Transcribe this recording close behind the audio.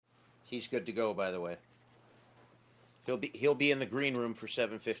He's good to go, by the way. He'll be in the green room for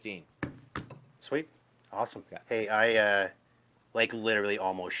 7:15. Sweet. Awesome. Yeah. Hey, I literally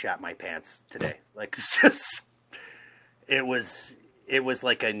almost shat my pants today. Like just it was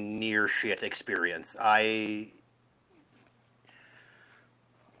like a near shit experience. My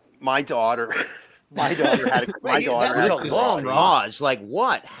daughter had a long pause. Like,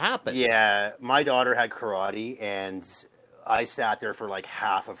 what happened? Yeah, my daughter had karate, and I sat there for like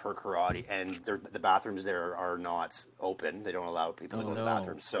half of her karate, and the bathrooms there are not open. They don't allow people to go to the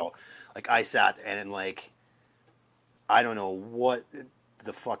bathroom. So, like, I sat and like, I don't know what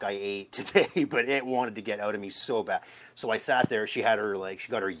the fuck I ate today, but it wanted to get out of me so bad. So I sat there. She got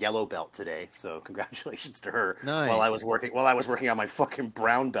her yellow belt today. So congratulations to her. Nice. While I was working on my fucking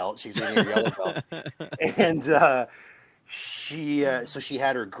brown belt, she's getting a yellow belt, and she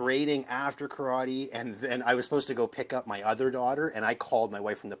had her grading after karate, and then I was supposed to go pick up my other daughter, and I called my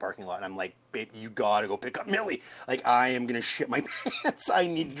wife from the parking lot, and I'm like, babe, you gotta go pick up Millie. Like, I am gonna shit my pants. I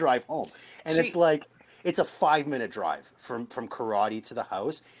need to drive home, and it's like. It's a 5-minute drive from karate to the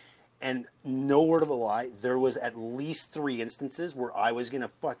house. And no word of a lie, there was at least 3 instances where I was going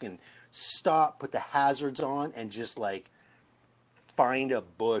to fucking stop, put the hazards on, and just, like, find a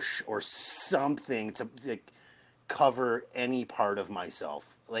bush or something to like, cover any part of myself.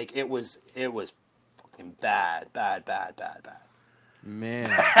 Like, it was fucking bad. Man.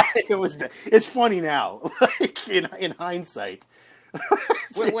 It was bad. It's funny now, like, in hindsight.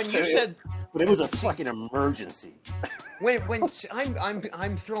 When you said, but it was a fucking emergency. when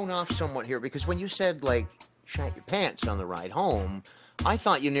I'm thrown off somewhat here because when you said like shat your pants on the ride home, I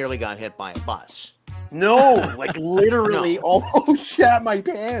thought you nearly got hit by a bus. No, like literally almost shat my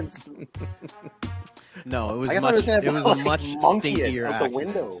pants. No, it was a much stinkier out the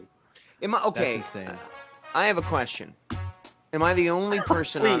window. Okay? That's insane. I have a question. Am I the only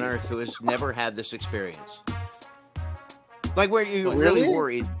person on earth who has never had this experience? Like where you're really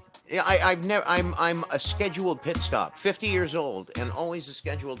worried. Yeah, I'm a scheduled pit stop. 50 years old and always a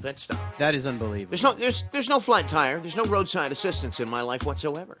scheduled pit stop. That is unbelievable. There's no flat tire. There's no roadside assistance in my life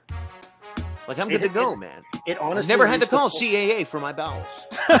whatsoever. Like I'm good to go, man. It honestly I've never had to call CAA for my bowels.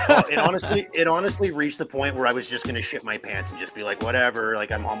 It honestly reached the point where I was just gonna shit my pants and just be like, whatever.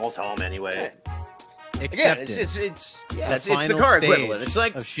 Like I'm almost home anyway. Acceptance. It's the car equivalent. It's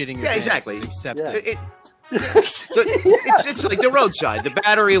like of shitting your pants. Exactly. Acceptance. It's like the roadside. The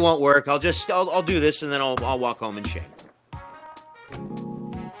battery won't work. I'll do this and then I'll walk home in shame.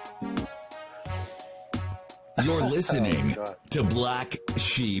 You're listening to Black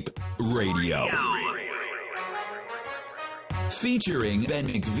Sheep Radio. Featuring Ben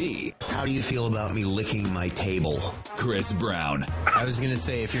McVie. How do you feel about me licking my table? Chris Brown. I was going to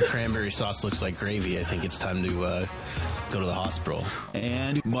say, if your cranberry sauce looks like gravy, I think it's time to go to the hospital.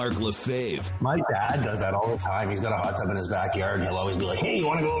 And Mark Lefebvre. My dad does that all the time. He's got a hot tub in his backyard, and he'll always be like, hey, you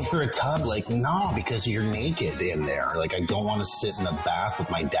want to go for a tub? Like, no, because you're naked in there. Like, I don't want to sit in the bath with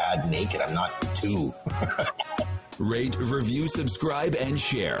my dad naked. I'm not 2. Rate, review, subscribe, and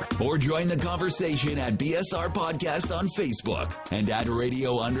share. Or join the conversation at BSR Podcast on Facebook and at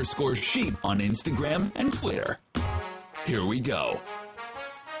radio_sheep on Instagram and Twitter. Here we go.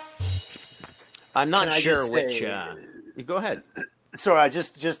 I'm not sure which... Go ahead. Sorry,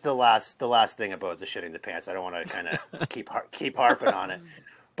 just the last thing about the shitting the pants. I don't want to kind of keep harping on it.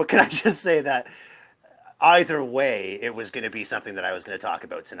 But can I just say that either way, it was going to be something that I was going to talk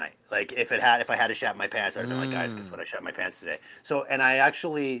about tonight. Like if I had to shat my pants, I'd have been like, guys, guess what? I shat my pants today. So, and I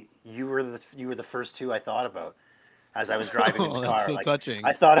actually, you were the first 2 I thought about as I was driving in the car. That's so like, touching.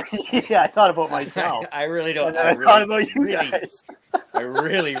 I thought about myself. I really don't. I thought about you guys. I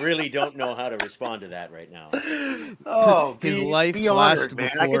really don't know how to respond to that right now. Oh, his life be flashed honored, man.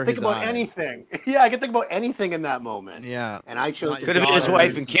 before I can think his about eyes. anything. Yeah, I can think about anything in that moment. Yeah, and I chose. Could have been his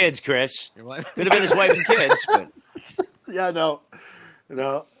wife and kids, Chris. Could have been his wife and kids, but yeah, no.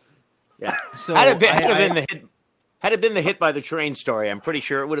 Yeah. So had it been the hit by the train story, I'm pretty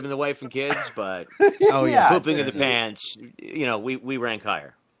sure it would have been the wife and kids. But pooping in the pants, we rank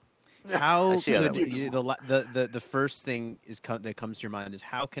higher. How could the first thing that comes to your mind is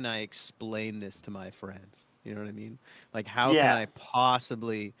how can I explain this to my friends? You know what I mean? Like how can I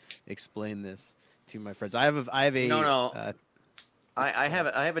possibly explain this to my friends? I have a I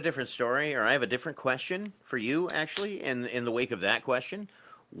have a different story, or I have a different question for you. Actually, in the wake of that question,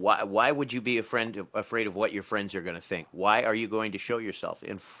 why would you be afraid of what your friends are going to think? Why are you going to show yourself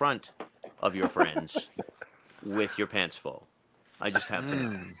in front of your friends with your pants full? I just have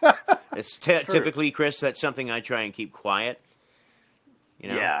to. It's typically, Chris, that's something I try and keep quiet.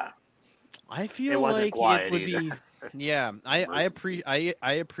 Yeah. I feel like it would be Yeah, I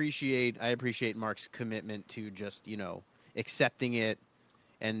appreciate Mark's commitment to just, you know, accepting it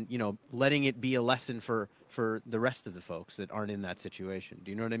and, you know, letting it be a lesson for the rest of the folks that aren't in that situation.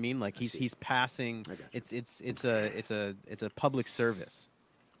 Do you know what I mean? Like he's passing. It's a public service.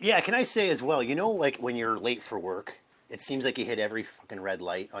 Yeah, can I say as well, you know, like when you're late for work, it seems like you hit every fucking red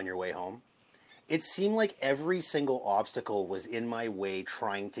light on your way home. It seemed like every single obstacle was in my way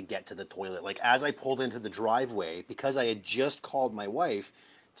trying to get to the toilet. Like as I pulled into the driveway, because I had just called my wife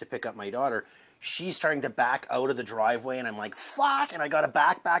to pick up my daughter, she's starting to back out of the driveway, and I'm like, fuck, and I got to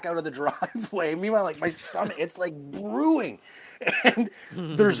back out of the driveway. Meanwhile, like my stomach, it's like brewing. And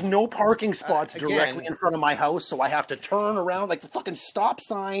there's no parking spots directly in front of my house, so I have to turn around like the fucking stop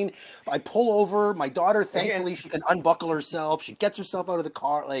sign. I pull over. My daughter, thankfully, she can unbuckle herself. She gets herself out of the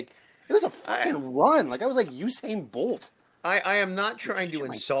car. Like, it was a fucking run. Like, I was like Usain Bolt. I am not trying to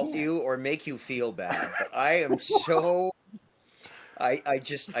insult you or make you feel bad, but I am so...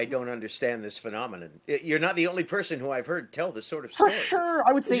 I don't understand this phenomenon. You're not the only person who I've heard tell this sort of story. For sure.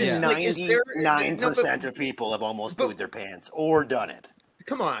 I would say 99% of people have almost pooed their pants or done it.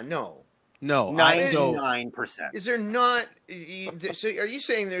 Come on, no. 99%. Is there not... So are you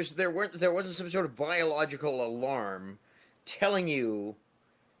saying there wasn't some sort of biological alarm telling you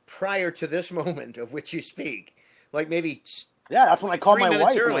prior to this moment of which you speak, like maybe... Yeah, that's when I called my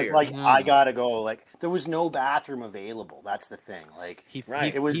wife and I was like, I gotta go. Like, there was no bathroom available. That's the thing. Like, it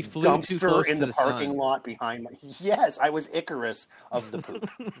was dumpster in the parking lot behind my... Yes, I was Icarus of the poop.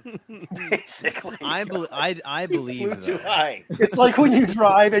 Basically. I believe flew too high. It's like when you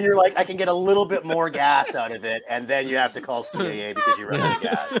drive and you're like, I can get a little bit more gas out of it, and then you have to call CAA because you run out of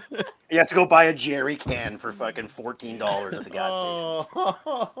gas. You have to go buy a jerry can for fucking $14 at the gas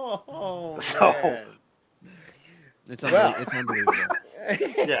station. Man. It's unbelievable.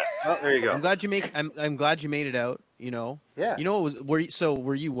 Yeah. Well, there you go. I'm glad you made it out. You know. Yeah. You know,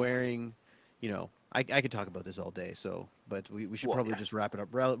 were you wearing? You know, I could talk about this all day. So, but we should probably just wrap it up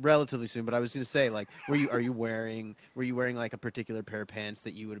relatively soon. But I was going to say, like, were you wearing like a particular pair of pants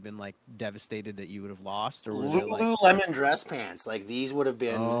that you would have been like devastated that you would have lost, or Lululemon dress pants? Like these would have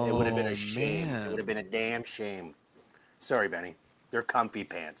been. It would have been a shame. Man. It would have been a damn shame. Sorry, Benny. They're comfy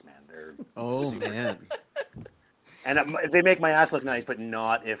pants, man. They're man. And they make my ass look nice, but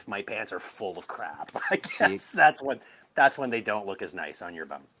not if my pants are full of crap. I guess that's when they don't look as nice on your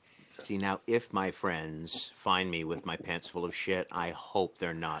bum. So. See, now, if my friends find me with my pants full of shit, I hope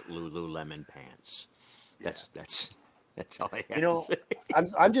they're not Lululemon pants. That's all I have to say.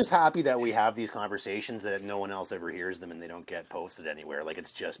 I'm just happy that we have these conversations, that no one else ever hears them and they don't get posted anywhere. Like,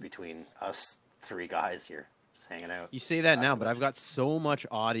 it's just between us three guys here. Hanging out. You say that now, but I've got so much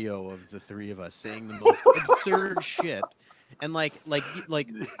audio of the three of us saying the most absurd shit, and like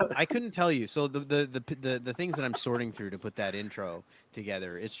I couldn't tell you. So the things that I'm sorting through to put that intro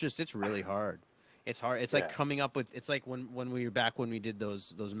together, it's really hard. It's hard. It's like coming up with. It's like when we were back when we did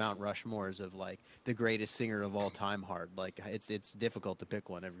those Mount Rushmores of like the greatest singer of all time. Hard. Like it's difficult to pick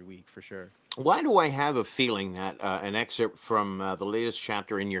one every week for sure. Why do I have a feeling that an excerpt from the latest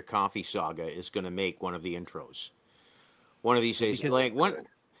chapter in your coffee saga is going to make one of the intros? One of these days, like what?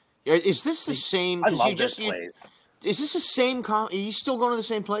 Is this the same? I love this place. Is this the same? Are you still going to the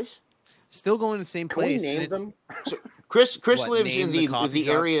same place? Still going to the same place. Can we name them? So Chris lives in the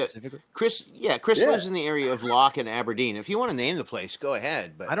area. Chris lives in the area of Loch and Aberdeen. If you want to name the place, go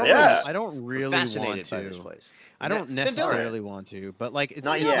ahead. But I don't really want to. By this place. I don't necessarily want to, but like it's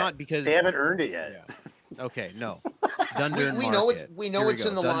not because they haven't earned it yet. Yeah. Okay, no. Dundurn we Market. We know it's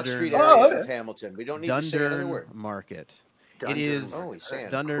in the Loch Street area of Hamilton. We don't need to say another word. Dundurn Market. Dundurn. It is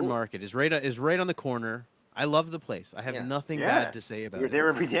Dundurn Market is right on the corner. I love the place. I have nothing bad to say about it. You're there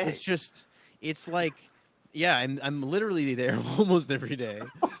every day. It's like, I'm literally there almost every day,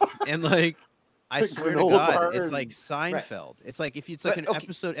 and like. I swear to God, it's like Seinfeld. Right. It's like an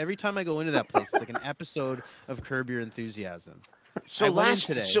episode. Every time I go into that place, it's like an episode of Curb Your Enthusiasm. So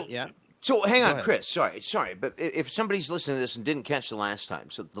So hang on, ahead. Chris. Sorry, but if somebody's listening to this and didn't catch the last time,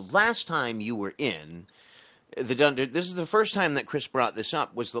 so the last time you were in the Dundurn, this is the first time that Chris brought this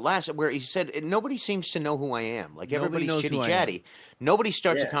up. Was the last where he said nobody seems to know who I am. Like everybody's chitty chatty. Nobody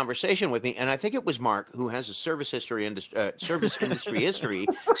starts a conversation with me, and I think it was Mark who has a service industry history.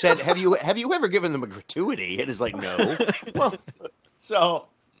 Said, "Have you ever given them a gratuity?" It is like no. Well, so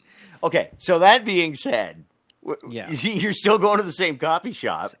okay. So that being said. Yeah, you're still going to the same coffee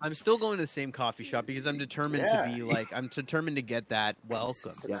shop. I'm still going to the same coffee shop because I'm determined to be like I'm determined to get that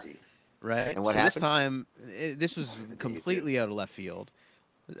welcome. Yeah. Right. And what happened? This time, this was completely out of left field.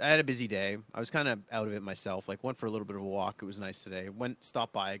 I had a busy day. I was kind of out of it myself. Like, went for a little bit of a walk. It was nice today.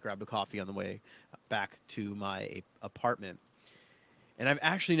 Stopped by, grabbed a coffee on the way back to my apartment. And I've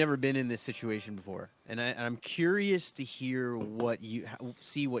actually never been in this situation before. And I'm curious to hear what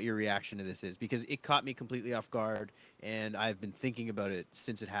your reaction to this is, because it caught me completely off guard, and I've been thinking about it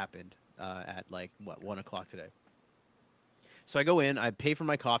since it happened at 1 o'clock today. So I go in, I pay for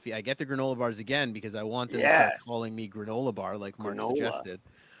my coffee, I get the granola bars again because I want them to start calling me granola bar like Mark suggested.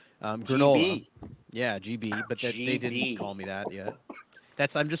 Granola. GB. Yeah, GB, but they didn't call me that yet.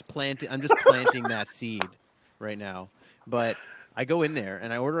 I'm just planting that seed right now. But I go in there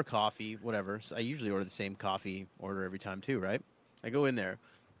and I order a coffee, whatever. So I usually order the same coffee order every time too, right? I go in there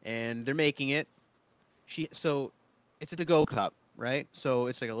and they're making it. So it's a to-go cup, right? So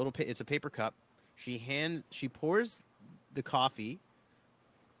it's like it's a paper cup. She pours the coffee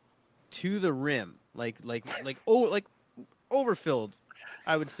to the rim, like overfilled,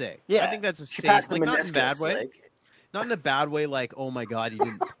 I would say. Yeah, I think that's a safe, like, not in a bad way. Not in a bad way, like, oh my God, you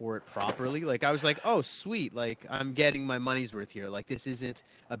didn't pour it properly. Like, I was like, oh, sweet. Like, I'm getting my money's worth here. Like, this isn't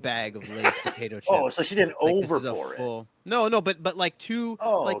a bag of Lay's potato chips. Oh, so she didn't overpour it. No, but like to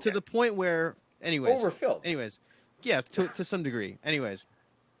the point where, anyways. Overfilled. Anyways, yeah, to some degree. Anyways,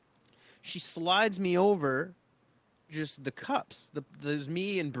 she slides me over just the cups. There's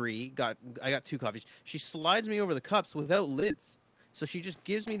me and Bree. I got 2 coffees. She slides me over the cups without lids. So she just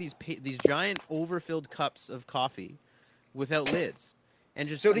gives me these giant overfilled cups of coffee without lids, and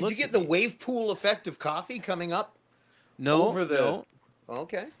just. So did you get the wave pool effect of coffee coming up? No, over the. No.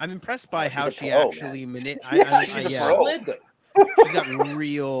 Okay. I'm impressed by how she actually She's a pro.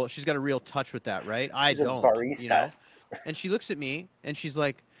 She's got a real touch with that, right? I don't. You know? And she looks at me and she's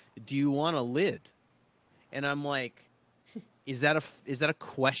like, "Do you want a lid?" And I'm like, "Is that a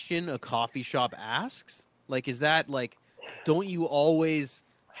question a coffee shop asks? Like, is that like?" Don't you always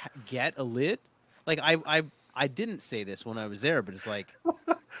get a lid? Like, I didn't say this when I was there, but it's like, is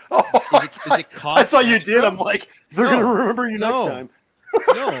it cost I thought you did. I'm like, they're gonna remember you next time.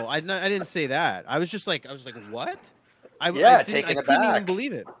 No, I didn't say that. I was like, what? I couldn't even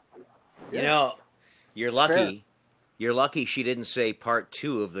believe it. You know, you're lucky. Fair. You're lucky she didn't say part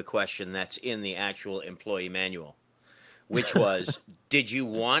 2 of the question that's in the actual employee manual, which was, did you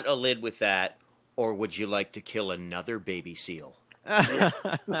want a lid with that? Or would you like to kill another baby seal? That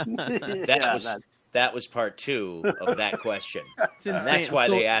was part 2 of that question. That's why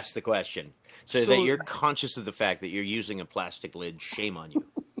they asked the question. So that you're conscious of the fact that you're using a plastic lid. Shame on you.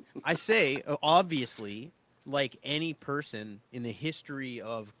 I say, obviously, like any person in the history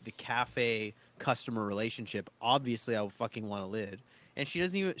of the cafe customer relationship, obviously I would fucking want a lid. And she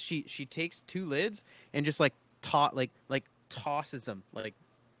doesn't even, she takes 2 lids and just tosses them like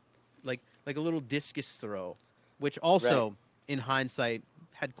a little discus throw, which also, in hindsight,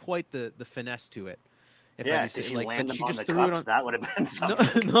 had quite the finesse to it. Did she land them on the cups? That would have been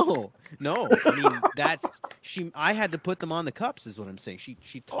something. No. I mean, I had to put them on the cups, is what I'm saying.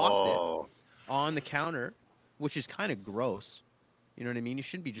 She tossed it on the counter, which is kind of gross. You know what I mean? You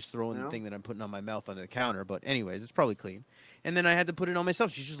shouldn't be just throwing the thing that I'm putting on my mouth onto the counter. But anyways, it's probably clean. And then I had to put it on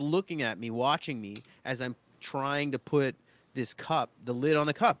myself. She's just looking at me, watching me as I'm trying to put this cup, the lid on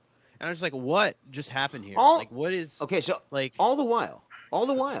the cup. And I was like, what just happened here? What is... Okay, so all the while,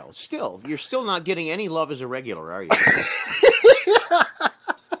 you're still not getting any love as a regular, are you?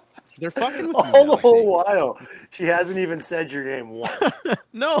 They're fucking with all the whole while. She hasn't even said your name once.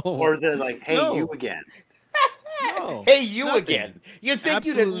 No. Or they're like, hey, you again. No. Hey, you again. You'd think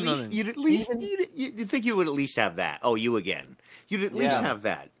you'd at least have that. Oh, you again. You'd at least have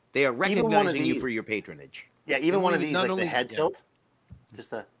that. They are recognizing you for your patronage. Yeah, even one of these, like the head tilt.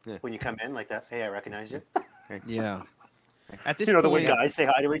 Just when you come in like that, hey, I recognize you. Yeah. At this point, the way guys say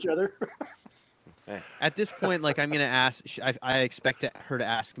hi to each other. At this point, like, I'm going to ask, I expect her to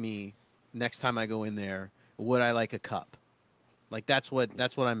ask me next time I go in there, would I like a cup? Like, that's what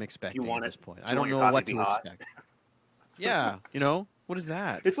I'm expecting at this point. I don't know what to expect. Yeah, what is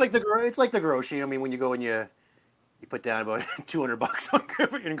that? It's like the grocery. I mean, when you go and you put down about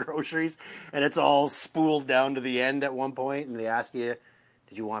 $200 in groceries, and it's all spooled down to the end at one point, and they ask you,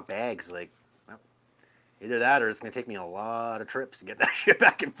 did you want bags? Like, well, either that or it's going to take me a lot of trips to get that shit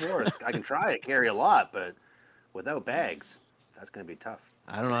back and forth. I can try to carry a lot, but without bags, that's going to be tough.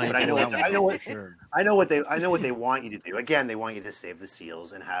 I don't know. But I know what they want you to do. Again, they want you to save the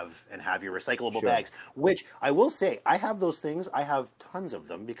seals and have your recyclable bags. Which I will say, I have those things. I have tons of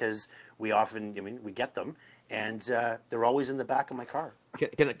them because we get them, and they're always in the back of my car.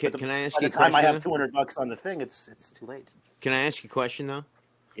 Can I ask you a question? By the time I have $200 on the thing, it's too late. Can I ask you a question though?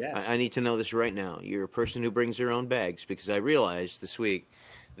 Yes. I need to know this right now. You're a person who brings their own bags, because I realized this week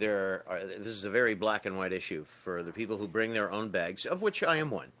this is a very black and white issue for the people who bring their own bags, of which I am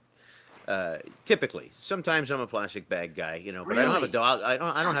one. Typically, sometimes I'm a plastic bag guy, you know, but I don't have a dog. I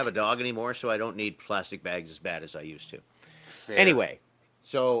don't have a dog anymore, so I don't need plastic bags as bad as I used to. Fair. Anyway,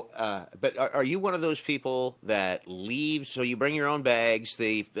 so but are you one of those people that leaves? So you bring your own bags.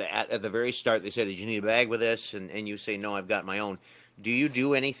 At the very start, they said, "Did you need a bag with this?" And you say, "No, I've got my own." Do you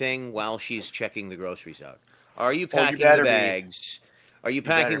do anything while she's checking the groceries out? Are you packing the bags? Are you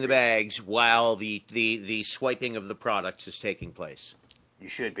packing the bags while the swiping of the products is taking place? You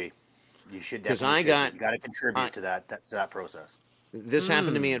should be. You should definitely. You got to contribute to that process. This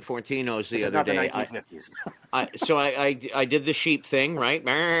happened to me at Fortino's the other day. This is not the 1950s. So I did the sheep thing, right?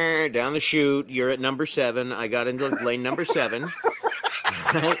 Down the chute. You're at number 7. I got into lane number 7.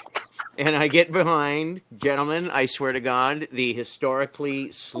 Right? And I get behind, gentlemen, I swear to God, the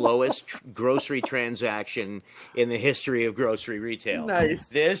historically slowest grocery transaction in the history of grocery retail. Nice.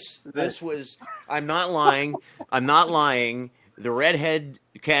 This was, I'm not lying. The redhead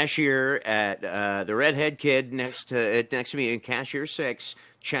cashier at the redhead kid next to me in cashier 6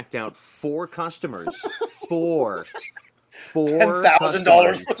 checked out 4 customers. $4,000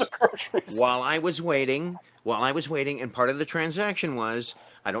 worth of groceries while I was waiting. And part of the transaction was,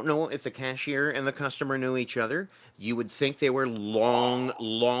 I don't know if the cashier and the customer knew each other. You would think they were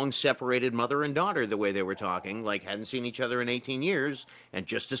long separated mother and daughter the way they were talking, like hadn't seen each other in 18 years and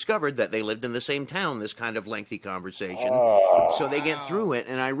just discovered that they lived in the same town, this kind of lengthy conversation. So they get through it,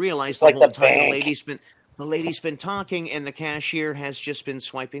 and I realized the whole time the lady's been talking and the cashier has just been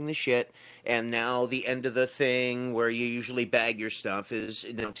swiping the shit, and now the end of the thing where you usually bag your stuff is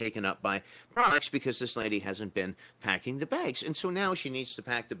now taken up by products because this lady hasn't been packing the bags. And so now she needs to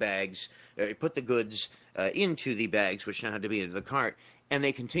pack the bags, put the goods into the bags, which now had to be into the cart, and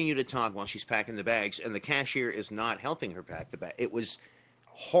they continue to talk while she's packing the bags, and the cashier is not helping her pack the bag. It was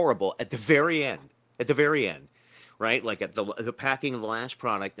horrible at the very end. Right, like at the packing of the last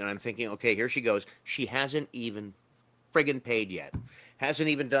product, and I'm thinking, okay, here she goes. She hasn't even friggin' paid yet. Hasn't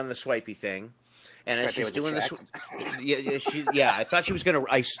even done the swipey thing. And as she's doing this, I thought she was gonna.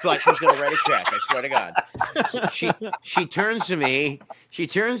 I thought she was gonna write a check. I swear to God. So she turns to me. She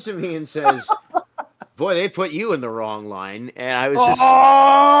turns to me and says, "Boy, they put you in the wrong line." And I was just.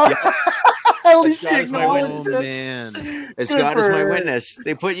 At least she acknowledged it. Man, as God is my witness,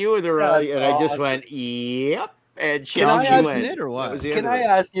 they put you in the wrong. And I just went, "Yep." And can I ask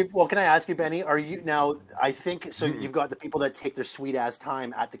you, Benny? Are you now? I think so. You've got the people that take their sweet ass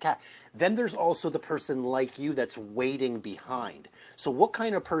time at the cat. Then there's also the person like you that's waiting behind. So what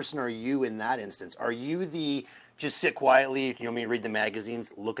kind of person are you in that instance? Are you the just sit quietly, read the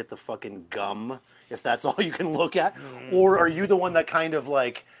magazines, look at the fucking gum, if that's all you can look at, or are you the one that kind of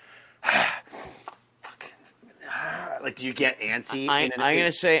like, like, do you get antsy? I'm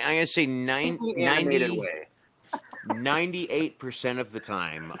gonna say 98% of the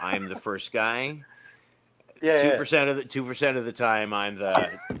time, I'm the first guy. 2% of the time, I'm the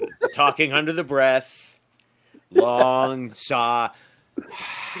talking under the breath, long saw.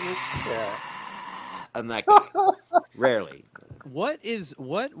 I'm that guy. Rarely. What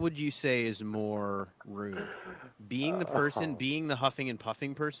would you say is more rude? Being the person, being the huffing and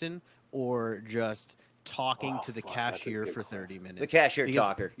puffing person, or just talking to the cashier for 30 minutes? The cashier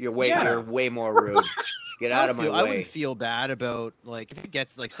talker. You're way more rude. Get out of my way. I wouldn't feel bad about, like, if it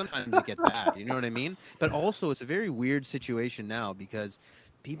gets, like, sometimes it gets bad, you know what I mean? But also, it's a very weird situation now because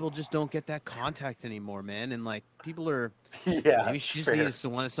people just don't get that contact anymore, man. And, like, people are, maybe she just needs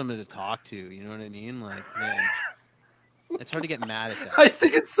someone to talk to, you know what I mean? Like, man, it's hard to get mad at that. I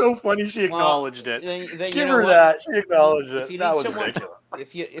think it's so funny she acknowledged it. Then give her that. She acknowledged it. That was ridiculous.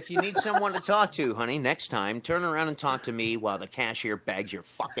 If you need someone to talk to, honey, next time, turn around and talk to me while the cashier bags your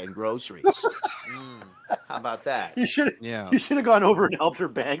fucking groceries. How about that? You should have gone over and helped her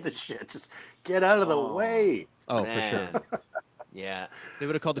bag the shit. Just get out of the way. Oh, man. For sure. Yeah. They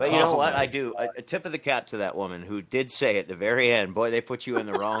would have called the cops. But you know what? I do. A tip of the cap to that woman who did say at the very end, boy, they put you in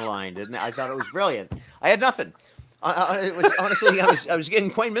the wrong line, didn't they? I thought it was brilliant. I had nothing. It was honestly, I was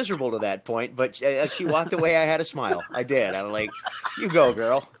getting quite miserable to that point, but as she walked away, I had a smile. I did. I was like, "You go,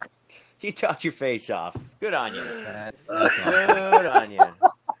 girl. You talk your face off. Good on you. Good on you."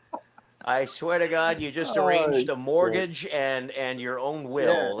 I swear to God, you just arranged a mortgage and your own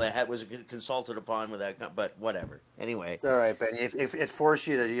will that was consulted upon with that. But whatever. Anyway, it's all right. But if it forced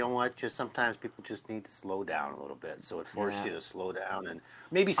you to, you know what? Just sometimes people just need to slow down a little bit. So it forced you to slow down, and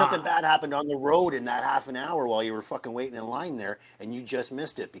maybe something bad happened on the road in that half an hour while you were fucking waiting in line there, and you just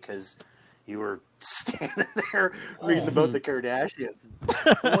missed it because you were standing there reading about the Kardashians.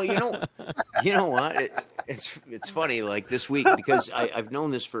 Well, you know what? It's funny. Like this week, because I've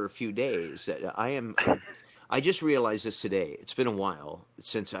known this for a few days. That I just realized this today. It's been a while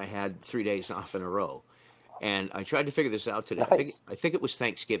since I had 3 days off in a row, and I tried to figure this out today. Nice. I think it was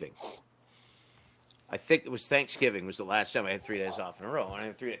Thanksgiving. I think it was Thanksgiving was the last time I had 3 days off in a row, and I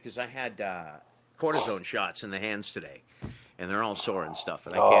had 3 because I had cortisone shots in the hands today, and they're all sore and stuff,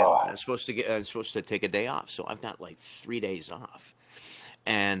 and I can't. I'm supposed to take a day off, so I've got like 3 days off,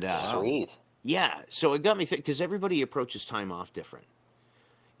 and Sweet. yeah, so it got me thinking because everybody approaches time off different.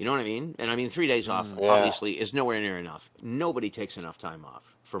 You know what I mean? And I mean 3 days off obviously is nowhere near enough. Nobody takes enough time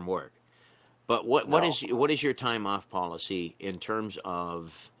off from work. But what is your time off policy in terms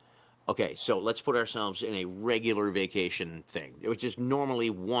of? Okay, so let's put ourselves in a regular vacation thing, which is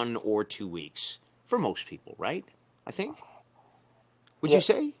normally 1 or 2 weeks for most people, right? I think. Would you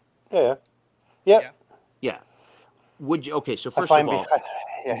say? Yeah. Yep. Yeah. Would you? Okay, so first of all,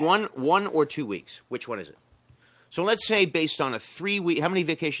 1 or 2 weeks. Which one is it? So let's say based on a 3 week. How many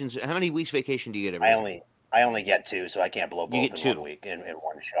weeks vacation do you get every year? I only get 2, so I can't blow both in 1 week in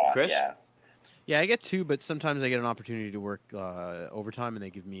one shot. Chris? Yeah. Yeah, I get 2, but sometimes I get an opportunity to work overtime, and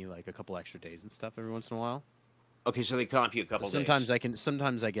they give me like a couple extra days and stuff every once in a while. Okay, so they comp you a couple days.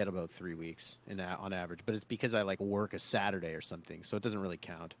 Sometimes I get about 3 weeks on average, but it's because I like work a Saturday or something, so it doesn't really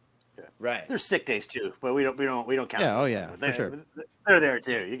count. Yeah. Right. There's sick days too, but we don't count. Yeah, those. For sure. They're there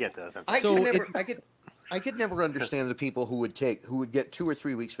too. You get those. I could never understand the people who would get 2 or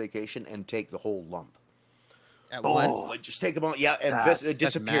 3 weeks vacation and take the whole lump. At once? Like just take them all, and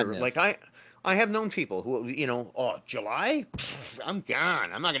disappear. Like I have known people who, July, I'm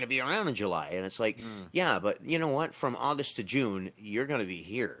gone. I'm not going to be around in July. And it's like, yeah, but you know what? From August to June, you're going to be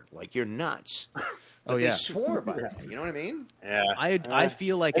here. Like you're nuts. But they swore by that. You know what I mean? Yeah. I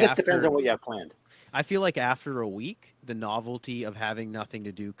feel like it just depends on what you have planned. I feel like after a week, the novelty of having nothing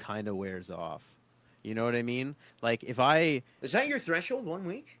to do kind of wears off. You know what I mean? Like if is that your threshold? 1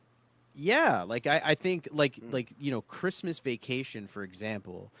 week? Yeah, like I think like Christmas vacation, for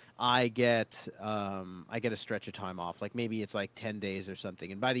example, I get a stretch of time off, like maybe it's like 10 days or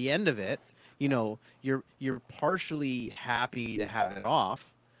something, and by the end of it, you're partially happy to have it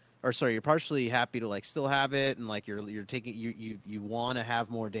off, or sorry, you're partially happy to like still have it, and like you're taking you want to have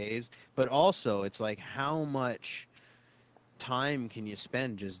more days, but also it's like how much time can you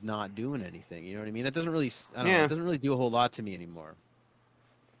spend just not doing anything? You know what I mean? That doesn't really it doesn't really do a whole lot to me anymore.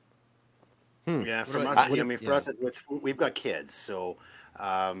 Yeah, for us, we've got kids, so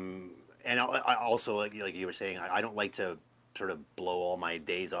and I also like you were saying, I don't like to sort of blow all my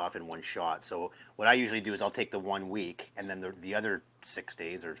days off in one shot. So what I usually do is I'll take the 1 week, and then the other 6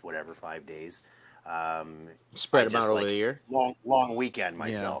 days or whatever, 5 days, spread them out over the year. Long weekend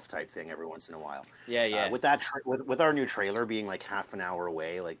myself type thing every once in a while. Yeah. With that with our new trailer being like half an hour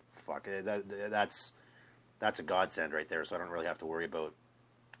away, like fuck, that's a godsend right there. So I don't really have to worry about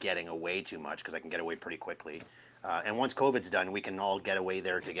getting away too much because I can get away pretty quickly. And once COVID's done, we can all get away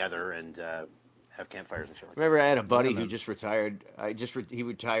there together and have campfires and shit like that. Remember, I had a buddy who just retired. He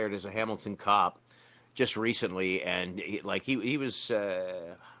retired as a Hamilton cop just recently, and he was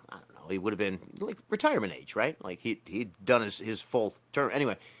I don't know. He would have been like retirement age, right? Like he'd done his full term.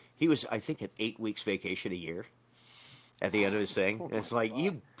 Anyway, he was I think at 8 weeks vacation a year at the end of his thing. And it's like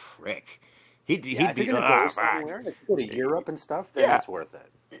you prick. He'd be go somewhere, like go to Europe and stuff. Then it's worth it.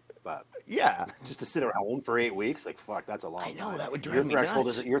 But just to sit at home for 8 weeks, like fuck, that's a long time. I know that would drive me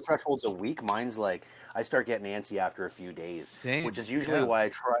nuts. Your threshold's a week. Mine's like I start getting antsy after a few days, Same. which is usually why I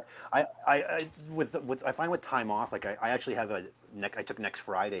try. I find with time off, like I actually have I took next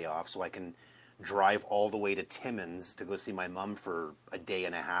Friday off so I can drive all the way to Timmins to go see my mom for a day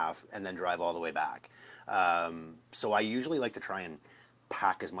and a half, and then drive all the way back. So I usually like to try and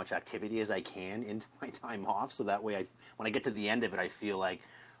pack as much activity as I can into my time off, so that way when I get to the end of it, I feel like,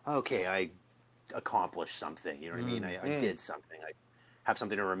 okay, I accomplished something. You know what I mean? I did something. I have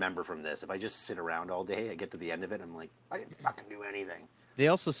something to remember from this. If I just sit around all day, I get to the end of it, I'm like, I didn't fucking do anything. They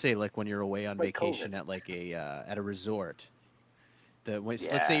also say like when you're away on vacation at like at a resort, let's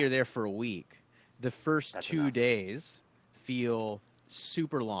say you're there for a week, the first 2 days feel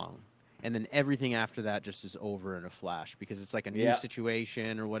super long. And then everything after that just is over in a flash because it's like a new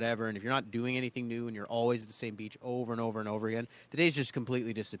situation or whatever. And if you're not doing anything new and you're always at the same beach over and over and over again, the days just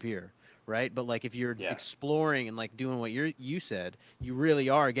completely disappear, right? But like if you're exploring and like doing what you said, you really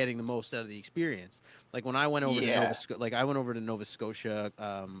are getting the most out of the experience. Like when I went over to Nova Scotia,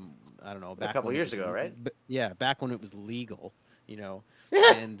 I don't know, back a couple years ago, right? Back when it was legal. you know.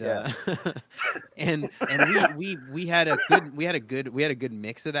 And and we had a good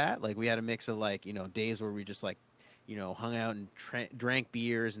mix of that. Like we had a mix of like, you know, days where we just like, you know, hung out and drank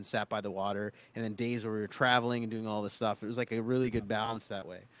beers and sat by the water, and then days where we were traveling and doing all this stuff. It was like a really good balance that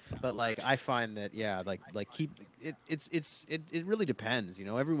way. But like I find that keep it. It really depends. You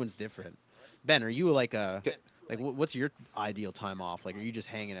know, everyone's different. Ben, are you what's your ideal time off? Like, are you just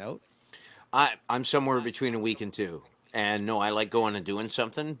hanging out? I'm somewhere between a week and 2. And no, I like going and doing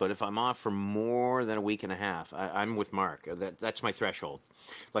something, but if I'm off for more than a week and a half, I'm with Mark. That's my threshold.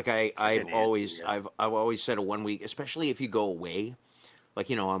 Like I've always said a 1 week, especially if you go away, like,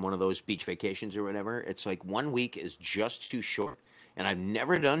 you know, on one of those beach vacations or whatever. It's like 1 week is just too short, and I've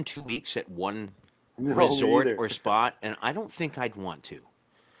never done 2 weeks at one resort or spot, and I don't think I'd want to.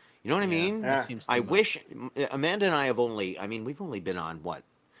 You know what I mean? I wish Amanda and I we've only been on what?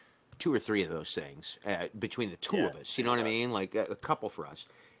 2 or 3 of those things between the two of us. You know what I mean? Like a couple for us.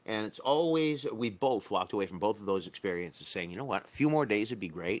 And it's always, we both walked away from both of those experiences saying, you know what, a few more days would be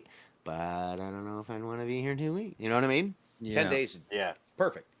great, but I don't know if I'd want to be here 2 weeks. You know what I mean? Yeah. 10 days. Yeah.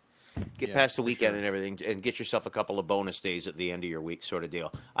 Perfect. Get past the weekend and everything and get yourself a couple of bonus days at the end of your week sort of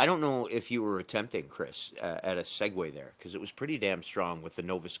deal. I don't know if you were attempting, Chris, at a segue there, because it was pretty damn strong with the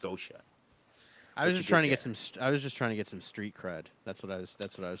Nova Scotia. I was just trying to get some street cred. That's what I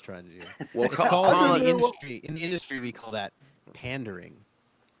was trying to do. Well, it's called in the industry we call that pandering.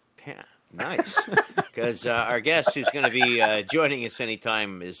 Nice. Because our guest who's going to be joining us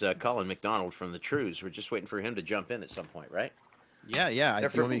anytime is Colin McDonald from the Trews. We're just waiting for him to jump in at some point, right? Yeah.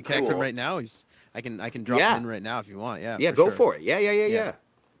 If you want me to connect him right now, I can drop him in right now if you want. Yeah. Yeah, go for it. Yeah.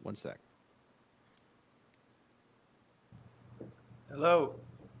 1 sec. Hello.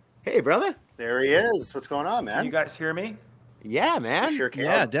 Hey, brother. There he is. What's going on, man? Can you guys hear me? Yeah, man. I sure can.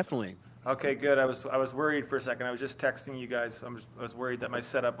 Yeah, definitely. Okay, good. I was worried for a second. I was just texting you guys. I was worried that my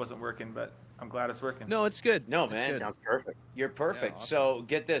setup wasn't working, but I'm glad it's working. No, it's good. No, man. It sounds perfect. You're perfect. Yeah, awesome. So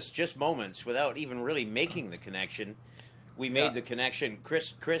get this, just moments without even really making the connection. We made the connection.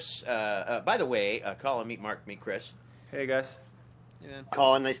 Chris, by the way, Colin, meet Mark, meet Chris. Hey, guys. Yeah.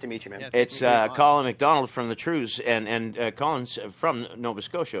 Colin, nice to meet you, man. Yeah, it's Colin McDonald from the Trews, and Colin's from Nova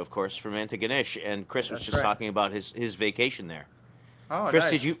Scotia, of course, from Antigonish, and Chris was just talking about his vacation there. Oh, Chris,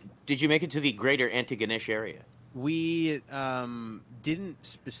 nice. did you make it to the greater Antigonish area? We didn't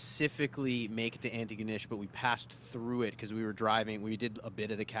specifically make it to Antigonish, but we passed through it because we were driving. We did a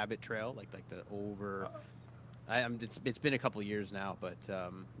bit of the Cabot Trail, like the over. It's been a couple of years now, but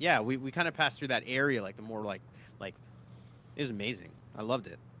we kind of passed through that area, like the more like it was amazing. I loved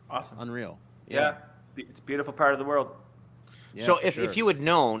it. Awesome. Unreal. Yeah. It's a beautiful part of the world. Yeah, so if you had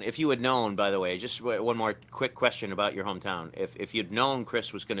known, by the way, just one more quick question about your hometown. If you'd known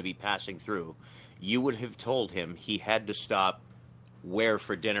Chris was going to be passing through, you would have told him he had to stop where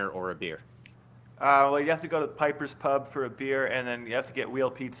for dinner or a beer? Well, you have to go to Piper's Pub for a beer, and then you have to get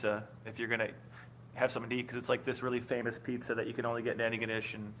Wheel Pizza if you're going to have something to eat, because it's like this really famous pizza that you can only get in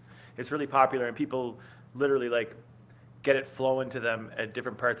Antigonish, and it's really popular, and people literally like get it flowing to them at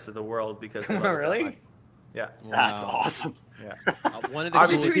different parts of the world because they love it really? that much. Yeah, that's awesome. Yeah, one of the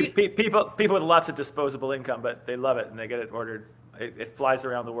obviously people with lots of disposable income, but they love it and they get it ordered. It flies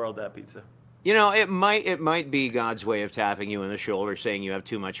around the world, that pizza. You know, it might be God's way of tapping you in the shoulder, saying you have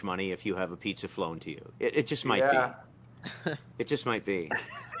too much money if you have a pizza flown to you. It just might be. It just might be.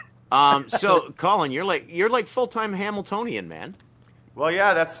 So Colin, you're like full-time Hamiltonian, man. Well,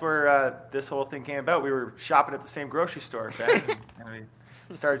 yeah, that's where this whole thing came about. We were shopping at the same grocery store, Ben, and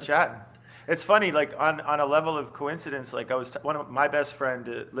we started chatting. It's funny, like on a level of coincidence. Like one of my best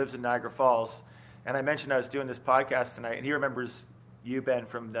friend lives in Niagara Falls, and I mentioned I was doing this podcast tonight, and he remembers you, Ben,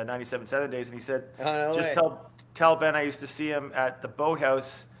 from the 97.7 days, and he said, tell Ben I used to see him at the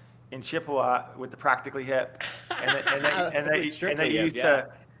Boathouse in Chippewa with the Practically Hip, and that you used to.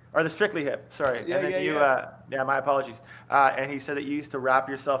 Or the Strictly Hip, sorry. My apologies. And he said that you used to wrap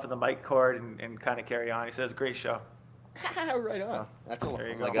yourself in the mic cord and kind of carry on. He said it was a great show. Right on. That's oh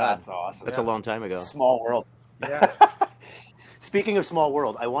my God. That's awesome. That's a long time ago. Small world. Yeah. Speaking of small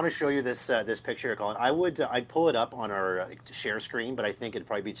world, I want to show you this picture, Colin. I'd pull it up on our share screen, but I think it'd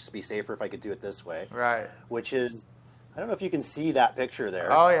probably just be safer if I could do it this way. Right. Which is, I don't know if you can see that picture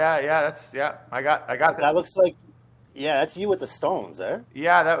there. Oh yeah. I got that. That looks like. Yeah, that's you with the Stones, eh?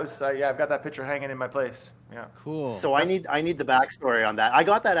 Yeah, that was. I've got that picture hanging in my place. Yeah. Cool. So I need the backstory on that. I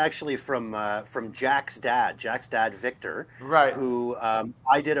got that actually from Jack's dad, Victor, right? Who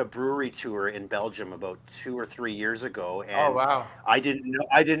I did a brewery tour in Belgium about 2 or 3 years ago, and oh wow! I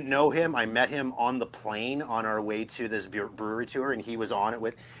didn't know him. I met him on the plane on our way to this brewery tour, and he was on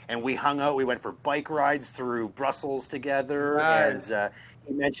it and we hung out. We went for bike rides through Brussels together, right. and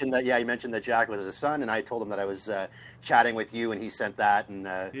he mentioned that Jack was his son, and I told him that I was chatting with you, and he sent that, and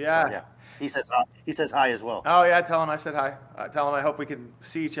yeah. He says hi as well. Oh yeah, tell him I said hi. Tell him I hope we can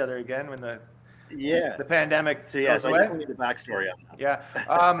see each other again when the pandemic goes away. I definitely need the backstory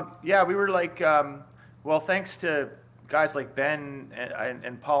on that. Yeah, we were like, well, thanks to guys like Ben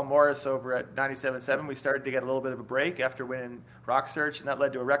and Paul Morris over at 97.7, we started to get a little bit of a break after winning Rock Search, and that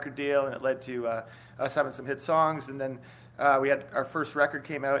led to a record deal, and it led to us having some hit songs, and then we had our first record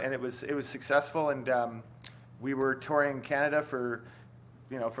came out, and it was successful, and we were touring Canada for,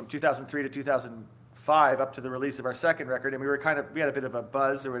 from 2003 to 2005 up to the release of our second record, and we had a bit of a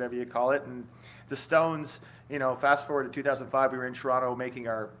buzz or whatever you call it. And the Stones, fast forward to 2005, we were in Toronto making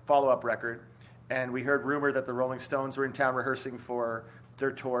our follow-up record, and we heard rumor that the Rolling Stones were in town rehearsing for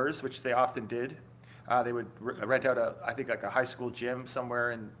their tours, which they often did. They would rent out a high school gym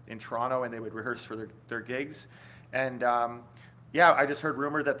somewhere in Toronto, and they would rehearse for their gigs. And I just heard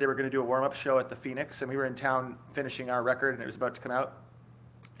rumor that they were going to do a warm-up show at the Phoenix, and we were in town finishing our record, and it was about to come out.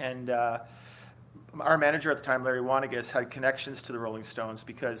 And our manager at the time, Larry Wanigas, had connections to the Rolling Stones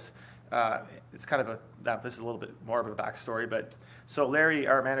because it's kind of this is a little bit more of a backstory. But so Larry,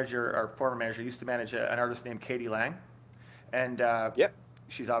 our former manager, used to manage an artist named Katie Lang, and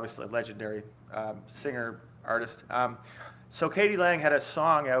she's obviously a legendary singer artist. So Katie Lang had a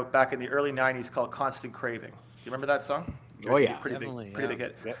song out back in the early '90s called "Constant Craving." Do you remember that song? Oh yeah, pretty big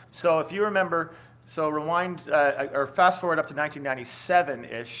hit. Yep. So if you remember. So rewind or fast forward up to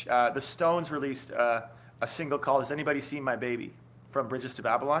 1997-ish, the Stones released a single called "Has Anybody Seen My Baby?" from Bridges to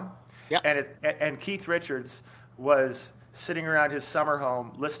Babylon. Yeah. And Keith Richards was sitting around his summer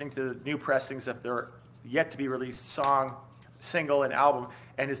home listening to new pressings of their yet to be released song, single, and album.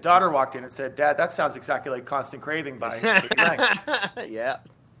 And his daughter walked in and said, "Dad, that sounds exactly like Constant Craving by Katie Lang." Yeah.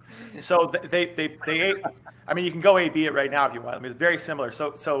 So they I mean, you can go A/B it right now if you want. I mean, it's very similar.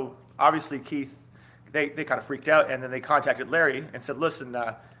 So obviously Keith. They kind of freaked out, and then they contacted Larry and said, "Listen,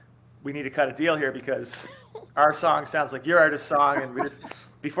 we need to cut a deal here because our song sounds like your artist's song, and we just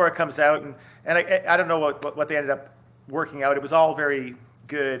before it comes out." And I don't know what they ended up working out. It was all very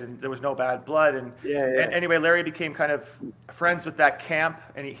good, and there was no bad blood. And anyway, Larry became kind of friends with that camp,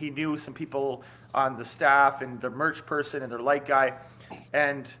 and he knew some people on the staff and the merch person and their light guy.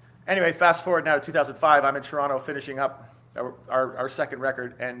 And anyway, fast forward now to 2005. I'm in Toronto finishing up our second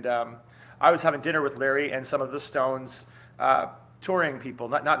record, and I was having dinner with Larry and some of the Stones touring people,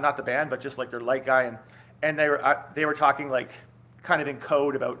 not the band, but just like their light guy, and they were talking like kind of in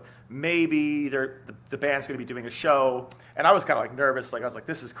code about maybe the band's going to be doing a show, and I was kind of like nervous, like I was like,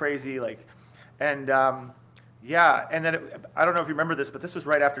 this is crazy, like, and and then I don't know if you remember this, but this was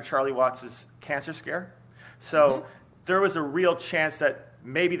right after Charlie Watts' cancer scare, so there was a real chance that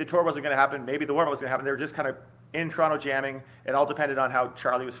maybe the tour wasn't going to happen, maybe the warm-up was going to happen. They were just kind of in Toronto jamming. It all depended on how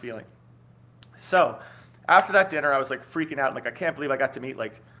Charlie was feeling. So after that dinner, I was like freaking out. Like, I can't believe I got to meet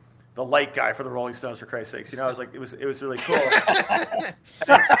like the light guy for the Rolling Stones, for Christ's sakes. I was like, it was really cool.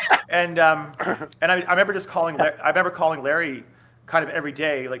 and I remember just calling Larry kind of every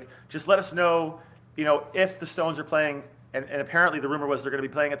day, like, just let us know, if the Stones are playing. And apparently the rumor was they're going to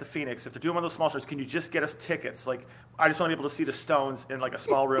be playing at the Phoenix. If they're doing one of those small shows, can you just get us tickets? Like, I just want to be able to see the Stones in like a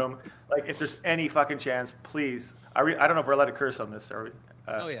small room. Like, if there's any fucking chance, please. I don't know if we're allowed to curse on this, are we?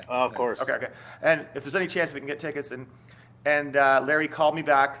 Oh yeah. Of course. Okay. And if there's any chance we can get tickets, and Larry called me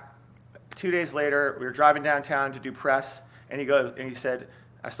back 2 days later. We were driving downtown to do press, and he said,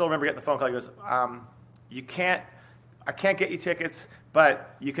 I still remember getting the phone call. He goes, I can't get you tickets,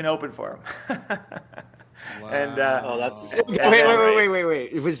 but you can open for them. Wow. And that's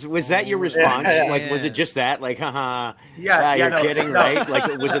wait. Was that your response? Like, was it just that? Like, haha. You're kidding, right? Like,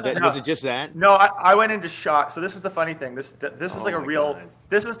 was it that? Was it just that? No, I went into shock. So this is the funny thing. This was like a real. God.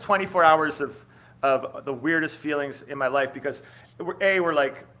 This was 24 hours of the weirdest feelings in my life, because we're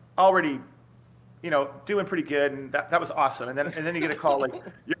like already, doing pretty good, and that was awesome. And then you get a call like,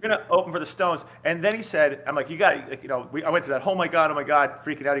 you're gonna open for the Stones, and then he said, I'm like, you got, I went through that. Oh my god,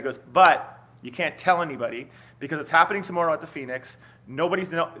 freaking out. He goes, but you can't tell anybody because it's happening tomorrow at the Phoenix.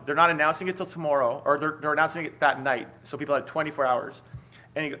 They're not announcing it till tomorrow, or they're announcing it that night. So people have 24 hours.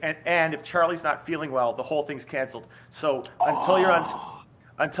 And if Charlie's not feeling well, the whole thing's canceled. So until you're on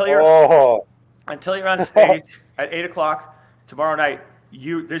stage at 8:00 tomorrow night,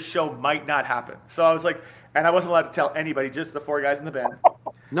 this show might not happen. So I was like, and I wasn't allowed to tell anybody, just the 4 guys in the band.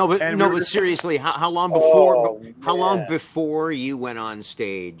 But seriously, how long before you went on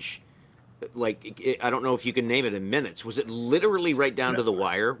stage? Like, I don't know if you can name it in minutes. Was it literally right down to the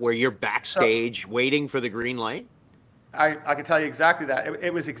wire where you're backstage waiting for the green light? I can tell you exactly that.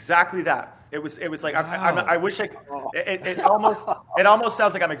 It was exactly that. It was like, wow. I wish it almost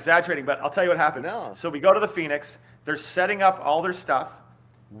sounds like I'm exaggerating, but I'll tell you what happened. No. So we go to the Phoenix. They're setting up all their stuff.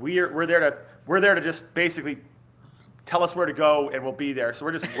 We're there to just basically tell us where to go, and we'll be there. So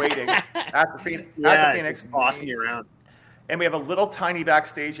we're just waiting at the Phoenix. Boss me around. And we have a little tiny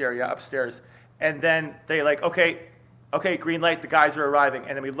backstage area upstairs. And then they like, okay, green light, the guys are arriving.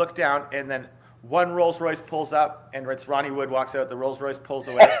 And then we look down, and then one Rolls Royce pulls up, and it's Ronnie Wood walks out. The Rolls Royce pulls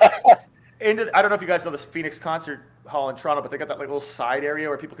away. I don't know if you guys know this Phoenix Concert Hall in Toronto, but they got that like little side area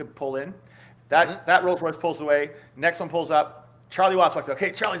where people can pull in. That Rolls Royce pulls away. Next one pulls up. Charlie Watts walks out.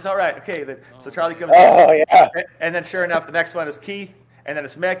 Okay, Charlie's all right. Okay, so Charlie comes in. Yeah. And then sure enough, the next one is Keith, and then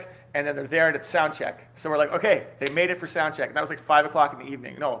it's Mick, and then they're there, and it's sound check. So we're like, okay, they made it for sound check. And that was like 5 o'clock in the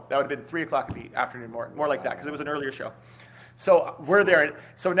evening. No, that would have been 3 o'clock in the afternoon, more like that, because it was an earlier show. So we're there.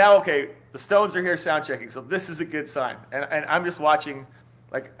 So now, okay, the Stones are here sound checking. So this is a good sign. And I'm just watching,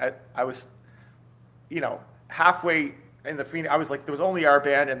 like I was, halfway in the Phoenix. I was like, there was only our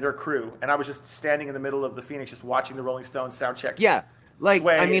band and their crew, and I was just standing in the middle of the Phoenix, just watching the Rolling Stones sound check. Yeah, like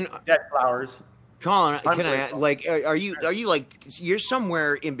Sway, Dead Flowers. Colin, can I like? Are you like you're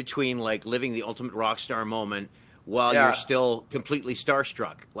somewhere in between, like living the ultimate rock star moment while you're still completely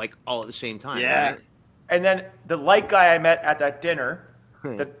starstruck, like all at the same time? Yeah. Right? And then the light guy I met at that dinner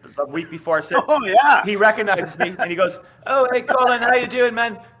the week before I said, he recognizes me and he goes, "Oh, hey, Colin, how you doing,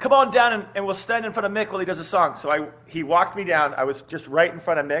 man? Come on down and we'll stand in front of Mick while he does a song." So he walked me down. I was just right in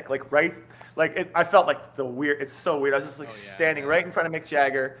front of Mick, I felt like it's so weird. I was just standing right in front of Mick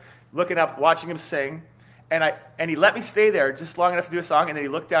Jagger, looking up, watching him sing. And he let me stay there just long enough to do a song. And then he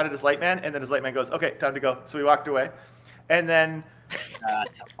looked down at his light man, and then his light man goes, "Okay, time to go." So we walked away. And then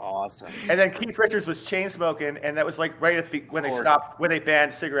that's awesome. And then Keith Richards was chain smoking, and that was like right at when they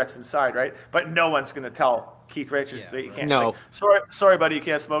banned cigarettes inside, right? But no one's going to tell Keith Richards that you can't. No, sorry, buddy, you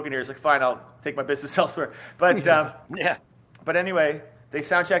can't smoke in here. It's like, fine, I'll take my business elsewhere. But But anyway, they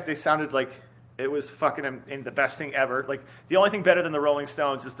sound checked. They sounded like it was fucking in the best thing ever. Like the only thing better than the Rolling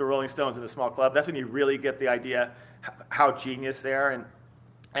Stones is the Rolling Stones in a small club. That's when you really get the idea how genius they are.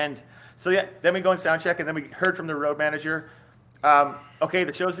 And so then we go and sound check, and then we heard from the road manager. Okay,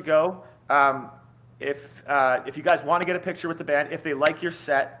 the show's to go. If you guys want to get a picture with the band, if they like your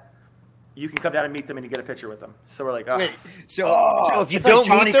set, you can come down and meet them and you get a picture with them. So we're like, so if you don't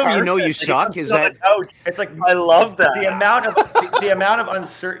meet them, you know you suck. Is that? It's like I love that the amount of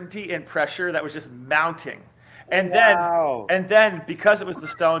uncertainty and pressure that was just mounting, and then because it was the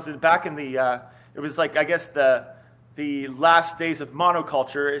Stones and back in the it was like I guess the last days of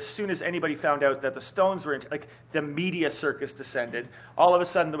monoculture, as soon as anybody found out that the Stones were like the media circus descended, all of a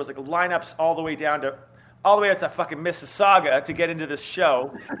sudden there was like lineups all the way out to fucking Mississauga to get into this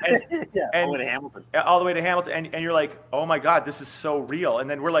show, and all the way to Hamilton. All the way to Hamilton, and you're like, oh my God, this is so real. And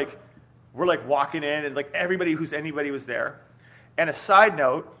then we're like walking in, and like anybody was there. And a side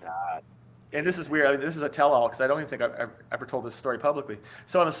note, and this is weird. I mean, this is a tell-all because I don't even think I've ever told this story publicly.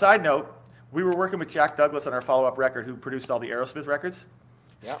 So on a side note, we were working with Jack Douglas on our follow-up record, who produced all the Aerosmith records.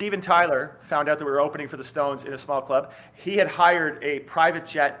 Yep. Steven Tyler found out that we were opening for the Stones in a small club. He had hired a private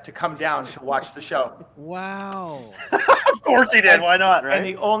jet to come down to watch the show. Wow! Of course he did. Why not? Right? And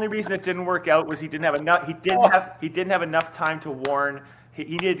the only reason it didn't work out was he didn't have enough. He didn't have enough time to warn.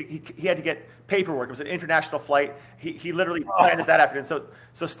 He had to get paperwork. It was an international flight. He literally planned it that afternoon.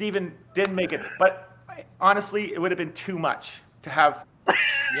 So Steven didn't make it. But honestly, it would have been too much to have.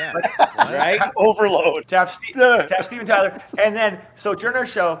 Right? Overload. To have Steven Tyler. And then, so during our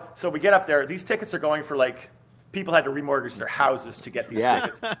show, so we get up there, these tickets are going for like, people had to remortgage their houses to get these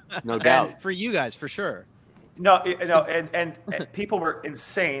tickets. No doubt. For you guys, for sure. No, and people were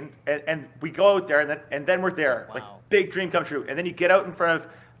insane. And we go out there, and then we're there. Wow. Like, big dream come true. And then you get out in front of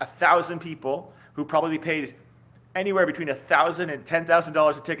 1,000 people who probably paid anywhere between $1,000 and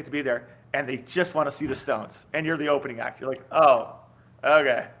 $10,000 a ticket to be there, and they just want to see the Stones. And you're the opening act. You're like, oh.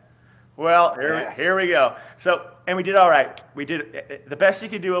 Okay, well, here we go. So, and we did all right. We did the best you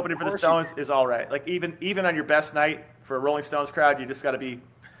can do opening for the Stones is all right. Like even on your best night for a Rolling Stones crowd, you just got to be,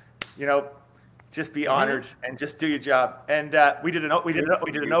 just be honored and just do your job. And we did an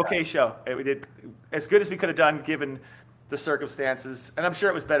okay show. We did as good as we could have done given the circumstances. And I'm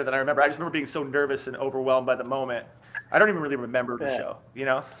sure it was better than I remember. I just remember being so nervous and overwhelmed by the moment. I don't even really remember the show.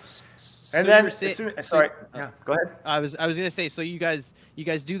 And then, go ahead. I was going to say, so you guys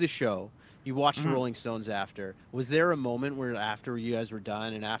do the show. You watched the Rolling Stones after. Was there a moment where after you guys were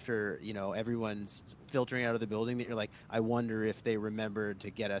done and after, everyone's filtering out of the building that you're like, I wonder if they remembered to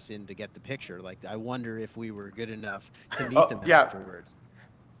get us in to get the picture? Like, I wonder if we were good enough to meet them afterwards.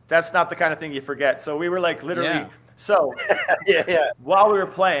 That's not the kind of thing you forget. So we were like literally, yeah. While we were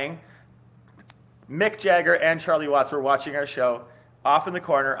playing, Mick Jagger and Charlie Watts were watching our show off in the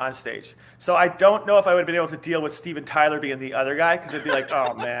corner on stage. So I don't know if I would have been able to deal with Steven Tyler being the other guy, because it'd be like,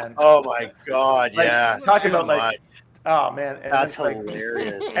 oh man. Oh my God, like, yeah. Talking about like, oh man. And that's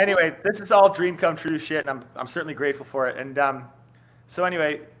hilarious. Like, anyway, this is all dream come true shit, and I'm certainly grateful for it. And so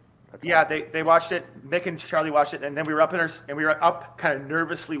anyway, they watched it. Mick and Charlie watched it, and then we were up kind of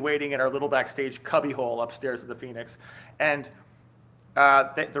nervously waiting in our little backstage cubbyhole upstairs at the Phoenix, and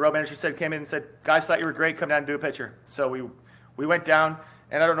the road manager came in and said, "Guys, thought you were great. Come down and do a picture." So we went down,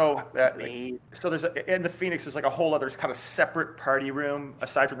 and I don't know. So in the Phoenix, there's like a whole other kind of separate party room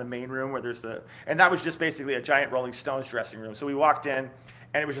aside from the main room where and that was just basically a giant Rolling Stones dressing room. So we walked in,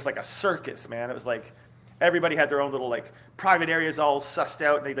 and it was just like a circus, man. It was like everybody had their own little like private areas all sussed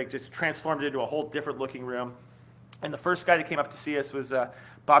out, and they like just transformed it into a whole different looking room. And the first guy that came up to see us was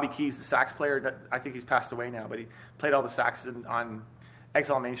Bobby Keys, the sax player. I think he's passed away now, but he played all the saxes on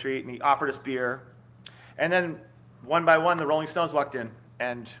Exile on Main Street, and he offered us beer. And then one by one, the Rolling Stones walked in,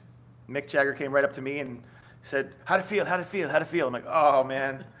 and Mick Jagger came right up to me and said, "How'd it feel? How'd it feel? How'd it feel?" I'm like, "Oh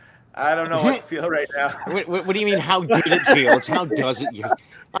man, I don't know what to feel right now." What do you mean? How did it feel? It's how does it?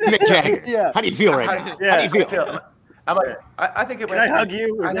 I'm Mick Jagger. Yeah. How do you feel right now? Yeah. How do you feel? I'm like, I think it went. Can I hug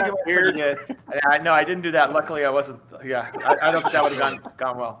you? I think it went weird. No, I didn't do that. Luckily, I wasn't. Yeah, I don't think that would have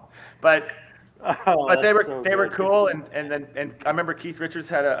gone well. But they were cool, and I remember Keith Richards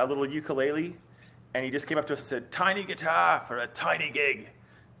had a little ukulele, and he just came up to us and said, "Tiny guitar for a tiny gig,"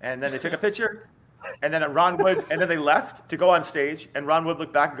 and then they took a picture, and then Ron Wood, and then they left to go on stage, and Ron Wood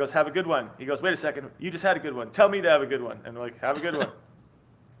looked back and goes, "Have a good one." He goes, "Wait a second, you just had a good one. Tell me to have a good one," and we're like, "Have a good one."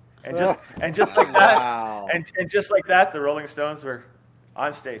 And just like that, wow. and just like that, the Rolling Stones were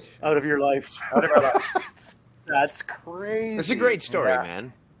on stage. Out of your life. Out of our life. That's crazy. It's a great story,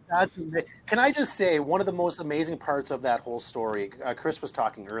 man. That's amazing. Can I just say, one of the most amazing parts of that whole story, Chris was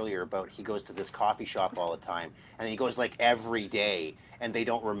talking earlier about he goes to this coffee shop all the time, and he goes like every day, and they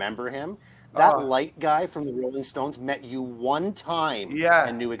don't remember him. That light guy from the Rolling Stones met you one time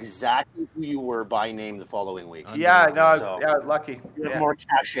and knew exactly who you were by name the following week. Yeah, no, lucky. You have more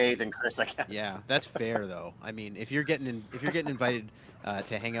cachet than Chris, I guess. Yeah, that's fair though. I mean, if you're getting invited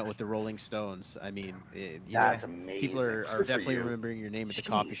to hang out with the Rolling Stones, I mean, that's amazing. People are definitely remembering your name at the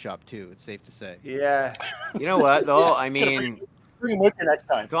coffee shop too. It's safe to say. Yeah. You know what though? I mean. Bring him with you next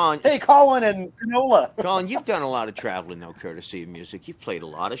time. Colin, hey, Colin and Canola. Colin, you've done a lot of traveling, though, courtesy of music. You've played a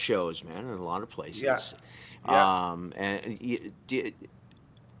lot of shows, man, in a lot of places. Yeah.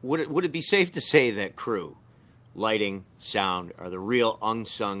 Would it be safe to say that crew, lighting, sound are the real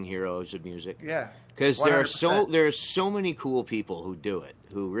unsung heroes of music? Yeah. Because there are so many cool people who do it,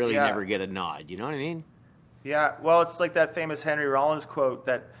 who really never get a nod. You know what I mean? Yeah. Well, it's like that famous Henry Rollins quote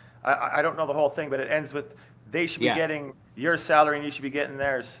that I don't know the whole thing, but it ends with, "They should be getting your salary and you should be getting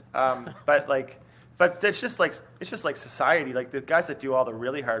theirs." But it's just like society. Like the guys that do all the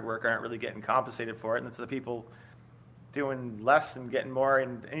really hard work aren't really getting compensated for it, and it's the people doing less and getting more.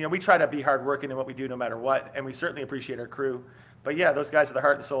 And we try to be hardworking in what we do, no matter what. And we certainly appreciate our crew. But yeah, those guys are the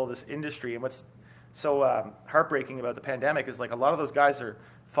heart and soul of this industry. And what's so heartbreaking about the pandemic is like a lot of those guys are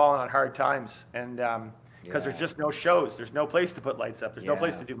falling on hard times, and because there's just no shows, there's no place to put lights up, there's no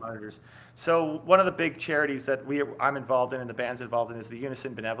place to do monitors. So one of the big charities that I'm involved in and the band's involved in is the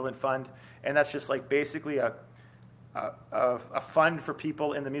Unison Benevolent Fund, and that's just like basically a fund for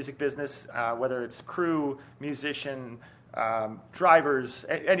people in the music business, whether it's crew, musician, drivers,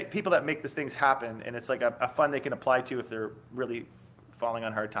 any people that make the things happen, and it's like a fund they can apply to if they're really falling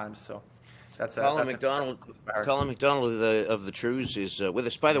on hard times. So that's Colin McDonald of the Trews is with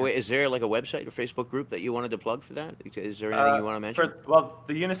us. By the way, is there like a website or Facebook group that you wanted to plug for that? Is there anything you want to mention?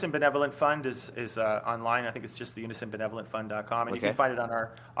 The Unison Benevolent Fund is online. I think it's just the unisonbenevolentfund.com, and you can find it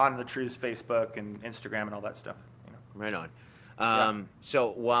on the Trews Facebook and Instagram and all that stuff. Right on.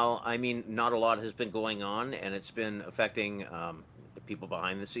 So while not a lot has been going on, and it's been affecting the people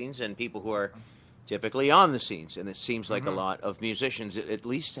behind the scenes and people who are typically on the scenes, and it seems like a lot of musicians, at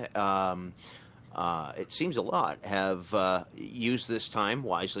least it seems a lot, have used this time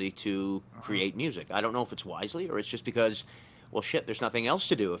wisely to create music. I don't know if it's wisely or it's just because, well, shit, there's nothing else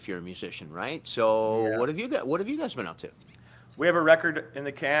to do if you're a musician, right? So what have you guys been up to? We have a record in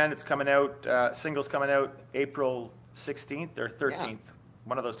the can. It's coming out. Singles coming out April 16th or 13th,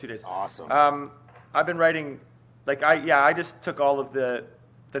 one of those 2 days. Awesome. I've been writing, I just took all of the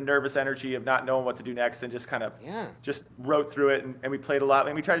the nervous energy of not knowing what to do next, and just kind of just wrote through it, and we played a lot,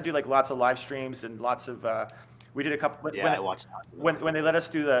 and we tried to do like lots of live streams and lots of we did a couple. I watched when they let us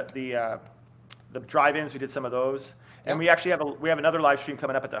do the drive-ins, we did some of those, and we actually have another live stream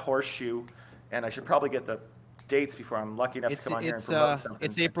coming up at the Horseshoe, and I should probably get the dates before I'm lucky enough to come on here and promote something.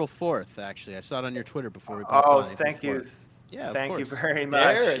 It's April 4th, actually. I saw it on your Twitter before we. Thank you. Yeah, thank you very much.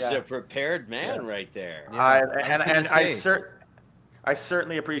 There is a prepared man right there. I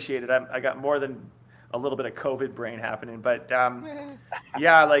certainly appreciate it. I got more than a little bit of COVID brain happening, but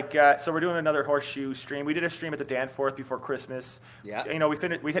so we're doing another Horseshoe stream. We did a stream at the Danforth before Christmas. Yeah, we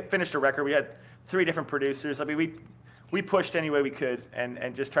finished a record. We had 3 different producers. I mean, we pushed any way we could,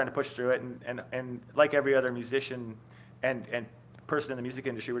 and just trying to push through it. And like every other musician and person in the music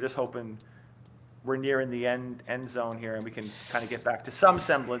industry, we're just hoping we're nearing the end zone here, and we can kind of get back to some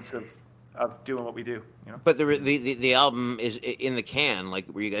semblance of doing what we do. But the album is in the can. Like,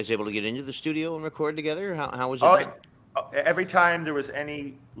 were you guys able to get into the studio and record together? How was it? Every time there was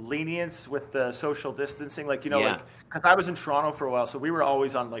any lenience with the social distancing, because I was in Toronto for a while, so we were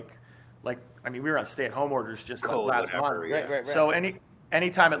always on we were on stay-at-home orders just last month. Right. So any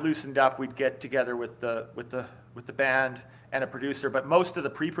time it loosened up, we'd get together with the band and a producer. But most of the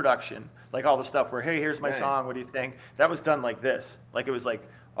pre-production, like all the stuff where, hey, here's my song, what do you think? That was done like this. Like it was like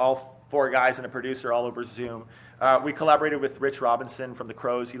all 4 guys and a producer all over Zoom. We collaborated with Rich Robinson from the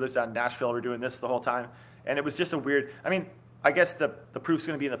Crows. He lives down in Nashville. We're doing this the whole time. And it was just a weird, I guess the proof's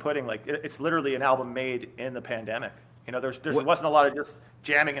going to be in the pudding. Like it's literally an album made in the pandemic. There wasn't a lot of just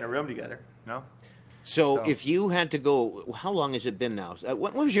jamming in a room together, So if you had to go, how long has it been now?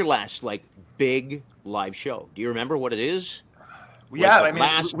 What was your last big live show? Do you remember what it is? Yeah,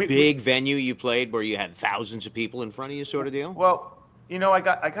 big venue you played where you had thousands of people in front of you, sort of deal. Well, I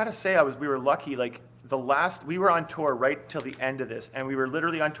got to say we were lucky. Like we were on tour right till the end of this, and we were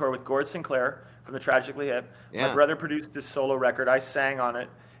literally on tour with Gord Sinclair from the Tragically Hip. Yeah. My brother produced this solo record. I sang on it,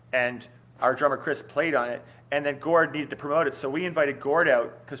 and our drummer Chris played on it. And then Gord needed to promote it, so we invited Gord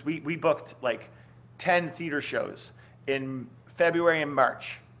out because we booked 10 theater shows in February and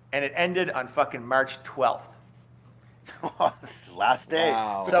March, and it ended on fucking March 12th. Last day.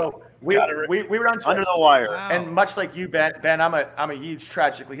 Wow. So we were on under the wire. Wow. And much like you, Ben, I'm a huge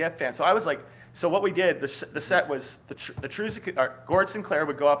Tragically Hip fan. So I was so what we did, the set was Gord Sinclair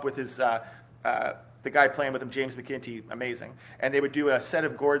would go up with his the guy playing with him, James McKinty, amazing. And they would do a set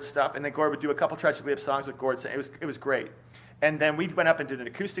of Gord's stuff, and then Gord would do a couple Tragically Hip songs with Gord. It was great. And then we went up and did an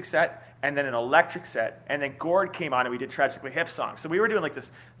acoustic set, and then an electric set, and then Gord came on and we did Tragically Hip songs. So we were doing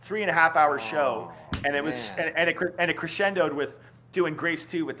this 3.5-hour show, and it was and it crescendoed with doing Grace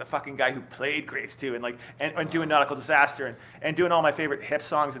 2 with the fucking guy who played Grace 2, and doing Nautical Disaster, and doing all my favorite Hip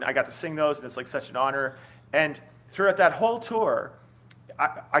songs, and I got to sing those, and it's such an honor. And throughout that whole tour,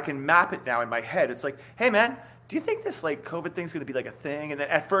 I can map it now in my head. It's hey man, do you think this COVID thing's going to be a thing? And then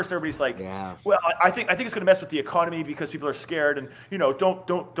at first everybody's well, I think it's going to mess with the economy because people are scared, and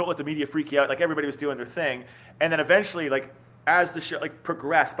don't let the media freak you out. Everybody was doing their thing, and then eventually as the show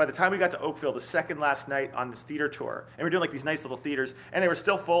progressed, by the time we got to Oakville, the second last night on this theater tour, and we're doing these nice little theaters, and they were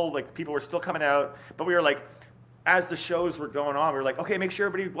still full, people were still coming out, but we were as the shows were going on, we were okay, make sure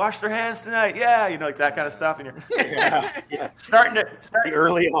everybody wash their hands tonight, that kind of stuff, and you're starting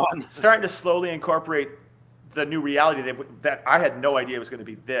to slowly incorporate the new reality that I had no idea was going to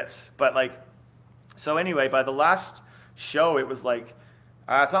be this. But so anyway, by the last show, it was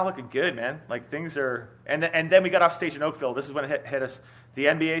it's not looking good, man. Things are, and then we got off stage in Oakville. This is when it hit us. The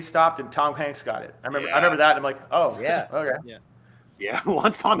NBA stopped and Tom Hanks got it. I remember that. And I'm oh yeah, okay, yeah.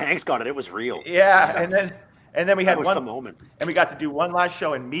 Once Tom Hanks got it, it was real. Yeah, and then we had the moment, and we got to do one last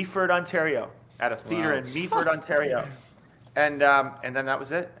show in Meaford, Ontario, at a theater in Meaford, Ontario. And then that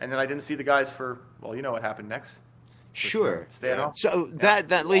was it. And then I didn't see the guys for, you know what happened next. Sure. Stay at home. So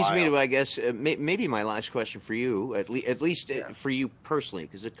that leads me to, I guess, maybe my last question for you, at least for you personally,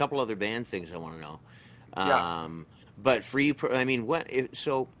 because a couple other band things I want to know. But for you,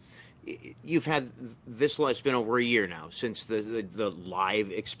 you've had this. It's been over a year now since the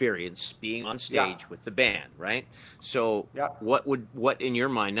live experience being on stage with the band, right? So what in your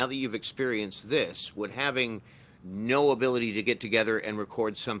mind, now that you've experienced this, would having no ability to get together and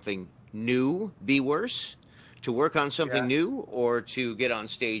record something new be worse? To work on something new, or to get on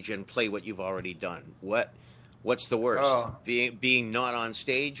stage and play what you've already done? What's the worst? Being not on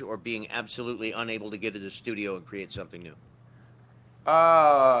stage, or being absolutely unable to get to the studio and create something new?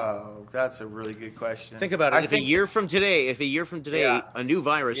 Oh, that's a really good question. Think about it. If a year from today, a new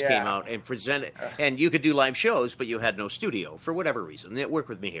virus came out and presented, and you could do live shows, but you had no studio for whatever reason. Work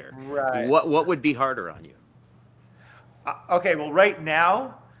with me here. Right. What would be harder on you? Okay, well, right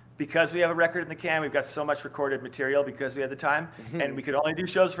now, because we have a record in the can, we've got so much recorded material because we had the time, and we could only do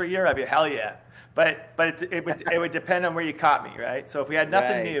shows for a year. I'd be hell yeah. But it would depend on where you caught me, right? So if we had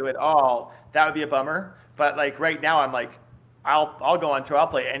nothing new at all, that would be a bummer. But like right now, I'm like, I'll go on tour. I'll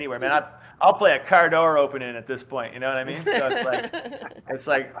play anywhere, man. I'll play a car door opening at this point. You know what I mean? So it's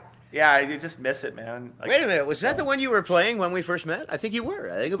like, yeah, you just miss it, man. Like, wait a minute, was that the one you were playing when we first met? I think you were.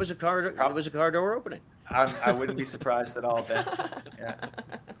 I think it was a car door opening. I wouldn't be surprised at all, Ben. Yeah.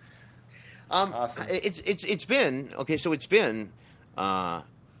 Awesome. It's been okay. So it's been how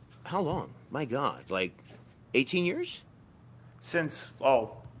long? My God, like 18 years? Since 18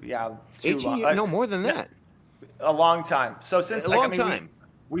 years? No, more than that. A long time. So since a long time.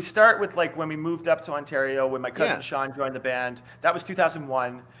 We start with like when we moved up to Ontario when my cousin Sean joined the band. That was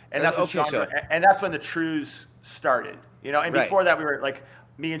 2001, and that's when and that's when the Trews started. You know, and before that we were like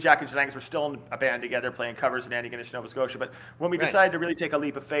me and Jack and Janangas were still in a band together playing covers in Antigonish, Nova Scotia. But when we decided to really take a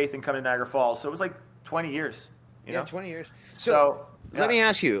leap of faith and come to Niagara Falls, so it was like 20 years. You know? 20 years. So let me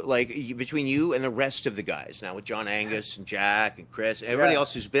ask you, like between you and the rest of the guys now with John Angus and Jack and Chris, everybody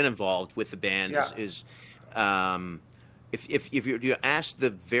else who's been involved with the band is if you ask the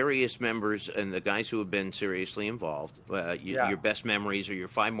various members and the guys who have been seriously involved, your best memories or your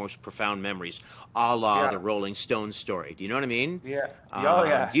 5 most profound memories, a la the Rolling Stones story. Do you know what I mean?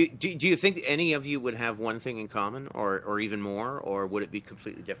 Yeah. Do you think any of you would have one thing in common, or even more, or would it be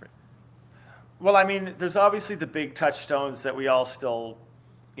completely different? Well, I mean, there's obviously the big touchstones that we all still,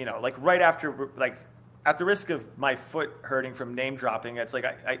 you know, like right after, like at the risk of my foot hurting from name dropping, it's like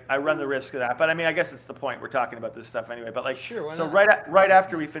I run the risk of that. But I mean, I guess it's the point. We're talking about this stuff anyway. But like, right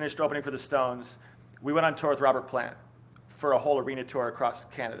after we finished opening for the Stones, we went on tour with Robert Plant for a whole arena tour across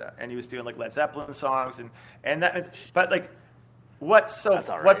Canada, and he was doing like Led Zeppelin songs and that. But like, what's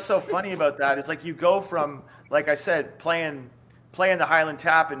so funny about that is like you go from, like I said, playing the Highland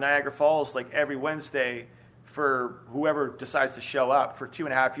Tap in Niagara Falls like every Wednesday for whoever decides to show up for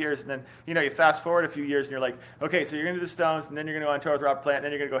 2.5 years. And then, you know, you fast forward a few years and you're like, okay, so you're going to do the Stones, and then you're going to go on tour with Robert Plant, and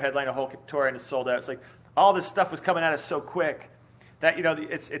then you're going to go headline a whole tour, and it's sold out. It's like all this stuff was coming at us so quick that, you know,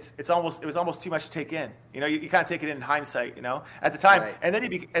 it was almost too much to take in. You know, you kind of take it in hindsight, you know, at the time. Right. And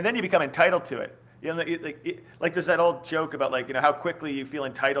then you become entitled to it. You know, like there's that old joke about like, you know, how quickly you feel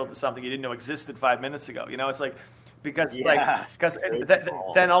entitled to something you didn't know existed 5 minutes ago. You know, it's like, because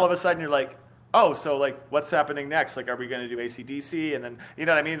then all of a sudden you're like, oh, so like what's happening next? Like, are we going to do AC/DC? And then, you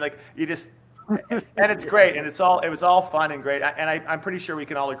know what I mean? Like you just, and it's great. And it was all fun and great. And I'm pretty sure we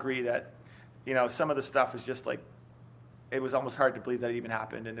can all agree that, you know, some of the stuff was just like, it was almost hard to believe that it even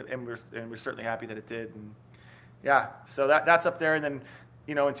happened. And we're certainly happy that it did. And yeah, so that's up there. And then,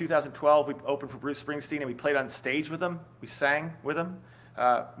 you know, in 2012, we opened for Bruce Springsteen and we played on stage with him. We sang with him.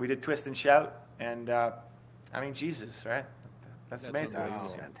 We did Twist and Shout. And, I mean, Jesus, right? That's amazing.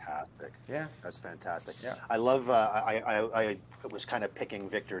 That's fantastic. Yeah, that's fantastic. Yeah. I love. I was kind of picking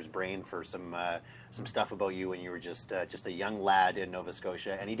Victor's brain for some stuff about you when you were just a young lad in Nova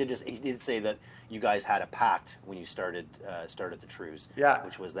Scotia, and he did say that you guys had a pact when you started the Trews. Yeah.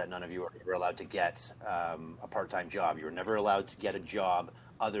 Which was that none of you were allowed to get a part-time job. You were never allowed to get a job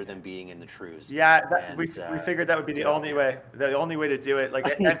other than being in the Trews. Yeah, we figured that would be the only way to do it.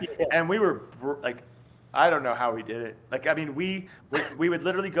 Like, and we were like, I don't know how we did it. Like, I mean, we would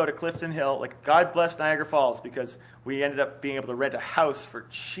literally go to Clifton Hill. Like, God bless Niagara Falls, because we ended up being able to rent a house for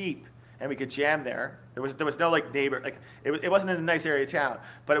cheap, and we could jam there. There was no like neighbor. Like, it wasn't in a nice area of town,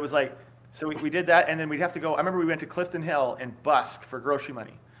 but it was like, so we did that, and then we'd have to go. I remember we went to Clifton Hill and busk for grocery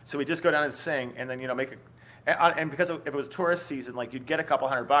money. So we just go down and sing, and then, you know, make and because if it was tourist season, like you'd get a couple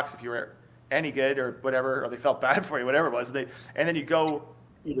 $100 if you were any good or whatever, or they felt bad for you, whatever it was. And then you go.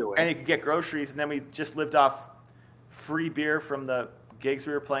 Either way. And you could get groceries, and then we just lived off free beer from the gigs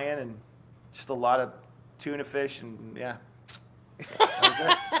we were playing, and just a lot of tuna fish, and yeah.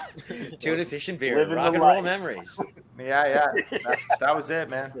 Tuna fish and beer, rock and roll memories. Yeah. That was it,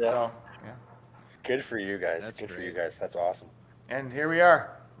 man. Yeah. So, yeah. Good for you guys. That's good for you guys. That's awesome. And here we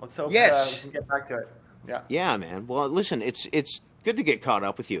are. Let's hope we can get back to it. Yeah. Yeah, man. Well, listen, it's good to get caught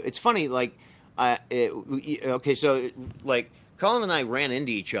up with you. It's funny, like, okay, so like. Colin and I ran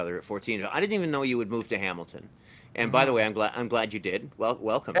into each other at 14. I didn't even know you would move to Hamilton. And by the way, I'm glad you did. Well,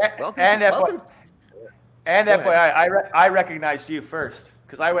 welcome. And FYI, I recognized you first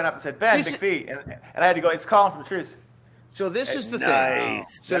because I went up and said, Ben McPhee, and I had to go, it's Colin from Truth. So this is the thing.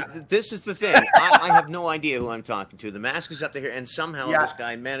 So this is the thing. I have no idea who I'm talking to. The mask is up to here, and somehow this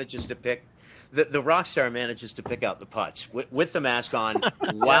guy manages to pick the rock star manages to pick out the putts with the mask on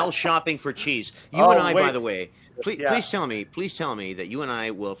while shopping for cheese. You and I, by the way, please tell me that you and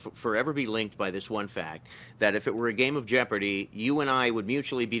I will forever be linked by this one fact, that if it were a game of Jeopardy, you and I would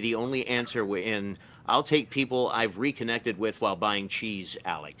mutually be the only answer in, I'll take people I've reconnected with while buying cheese,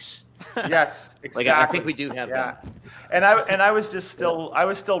 Alex. Yes, exactly. Like, I think we do have that. And I was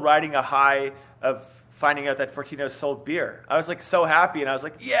still riding a high of finding out that Fortino's sold beer. I was like so happy, and I was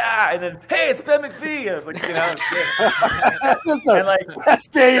like, yeah. And then, hey, it's Ben McPhee. And I was like, that's just the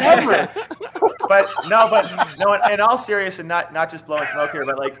best day ever. but no. In all seriousness, and not just blowing smoke here,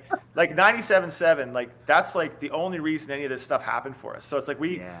 but like 97.7, like that's like the only reason any of this stuff happened for us. So it's like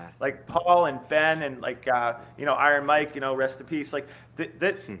like Paul and Ben and like Iron Mike, rest in peace. Like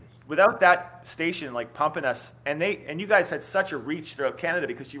without that station like pumping us, and you guys had such a reach throughout Canada,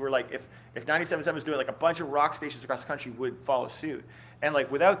 because you were like, if 97.7 was doing, like, a bunch of rock stations across the country would follow suit. And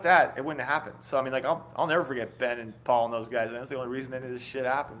like without that, it wouldn't have happened. So I mean, like I'll never forget Ben and Paul and those guys. And that's the only reason any of this shit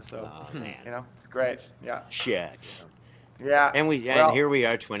happened. So it's great. Yeah. Shit. Yeah. And here we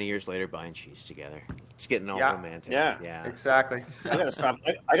are 20 years later buying cheese together. It's getting all romantic. Yeah. Exactly. I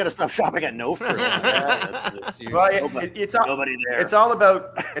gotta stop shopping at No Frills. It's nobody there. It's all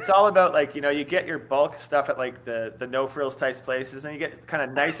about like, you get your bulk stuff at like the No Frills type places, and you get kind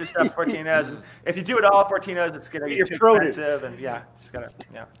of nicer stuff at Fortino's. And if you do it all Fortino's, it's gonna get too expensive. And it's gonna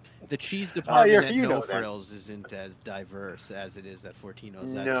The cheese department at No Frills isn't as diverse as it is at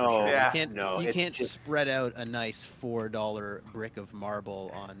Fortino's. No, you can't spread out a nice $4 brick of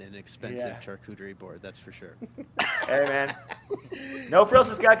marble on an expensive charcuterie board. That's for sure. Hey man, No Frills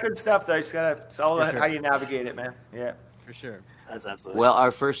has got good stuff though. It's all about how you navigate it, man. Yeah, for sure. That's absolutely. Well,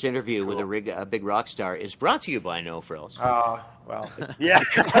 our first interview with a big rock star is brought to you by No Frills. Oh well, yeah.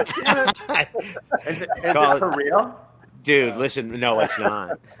 Is it for real? Dude, listen, no, it's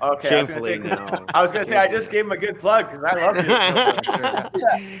not. Okay, shamefully, no. I was going to say, I just gave him a good plug because I love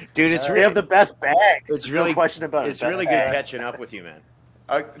you. Dude, they have the best bags. It's really, no question about it. It's really good catching up with you, man.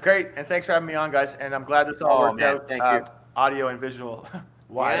 Great, and thanks for having me on, guys. And I'm glad this all worked out. Thank you. Audio and visual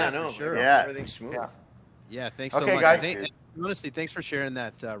wise. Yeah, no, for sure. Yeah, everything's smooth. Yeah, thanks so much. Guys. Honestly, thanks for sharing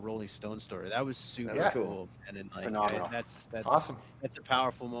that Rolling Stone story. That was super cool. And then, like, phenomenal. That's awesome. That's a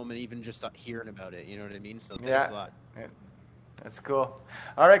powerful moment, even just hearing about it. You know what I mean? So thanks a lot. Yeah. That's cool.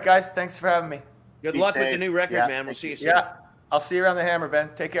 All right, guys. Thanks for having me. Good luck with the new record, man. We'll see you soon. Yeah. I'll see you around the hammer, Ben.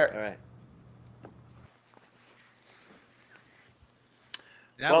 Take care. All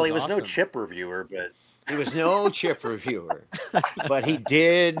right. He was no chip reviewer, but he was no chip reviewer, but he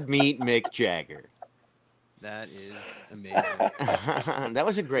did meet Mick Jagger. That is amazing. That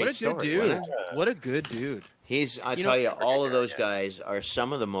was a great story. What a good dude. What a good dude. I tell you, all of those guys are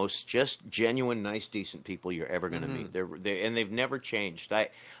some of the most just genuine, nice, decent people you're ever going to meet. And they've never changed. I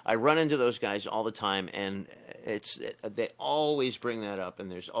run into those guys all the time, and they always bring that up,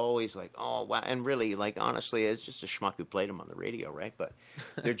 and there's always like, oh wow, and really, like, honestly, it's just a schmuck who played them on the radio, right? But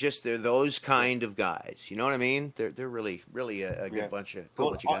they're those kind of guys. You know what I mean? They're really a good bunch of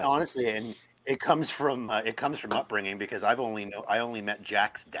guys. Honestly, and it comes from upbringing, because I only met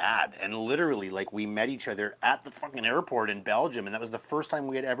Jack's dad, and literally, like, we met each other at the fucking airport in Belgium, and that was the first time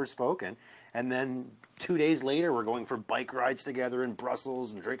we had ever spoken. And then 2 days later, we're going for bike rides together in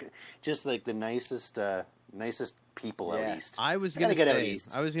Brussels and drinking, just like the nicest people at least. I was gonna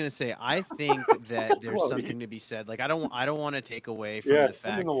say, I think that there's something to be said. Like, I don't want to take away from the fact.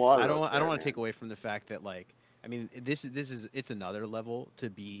 I don't want to take away from the fact that, like, I mean, it's another level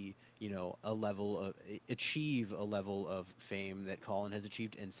to be, achieve a level of fame that Colin has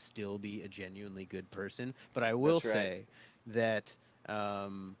achieved and still be a genuinely good person. But I will say that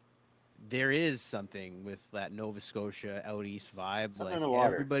there is something with that Nova Scotia out east vibe. Something like, in the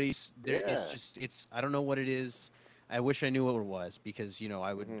water. Everybody's there. It's I don't know what it is. I wish I knew what it was, because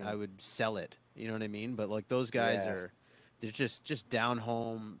I would sell it. You know what I mean? But like, those guys they're just down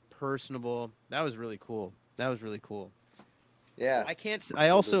home, personable. That was really cool. Yeah. I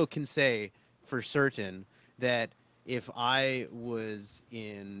also can say for certain that if I was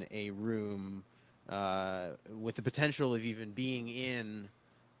in a room with the potential of even being in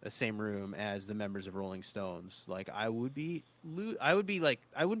the same room as the members of Rolling Stones, like, I wouldn't be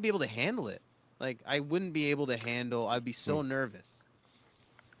able to handle it. Like, I wouldn't be able to handle. I'd be so nervous.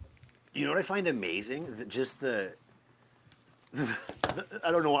 You know what I find amazing? Just I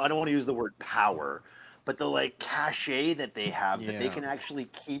don't know. I don't want to use the word power, but the, like, cachet that they have, that they can actually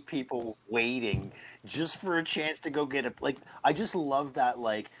keep people waiting just for a chance to go get like, I just love that,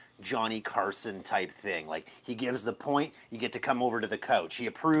 like, Johnny Carson type thing. Like, he gives the point, you get to come over to the couch. He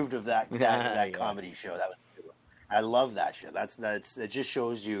approved of that comedy show. That was good. I love that shit. It just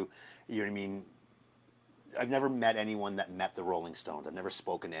shows you, You know what I mean? I've never met anyone that met the Rolling Stones. I've never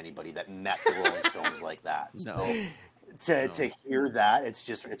spoken to anybody that met the Rolling Stones like that. No. So to hear that,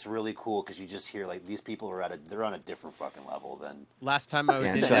 it's really cool because you just hear like these people they're on a different fucking level than. Last time I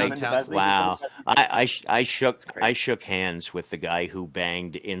was in like, wow, I shook hands with the guy who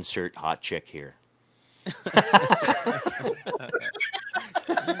banged insert hot chick here.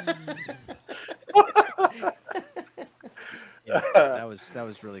 Yeah, that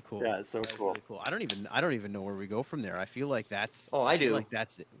was really cool. Yeah, it's so cool. Really cool. I don't even know where we go from there. I feel like that's. Oh, I do. Like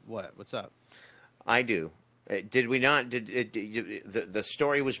that's it. What's up? I do. Did we not? The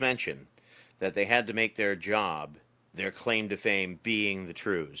story was mentioned that they had to make their job, their claim to fame, being the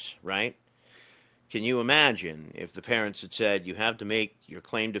Trews, right? Can you imagine if the parents had said you have to make your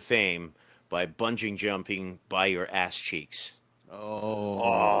claim to fame by bungee jumping by your ass cheeks?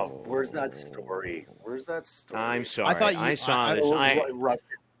 Oh, where's that story? I'm sorry. I saw this.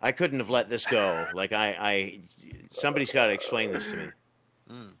 I couldn't have let this go. Like somebody's got to explain this to me.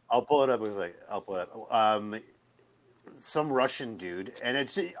 I'll pull it up. I'll pull it up. Some Russian dude, and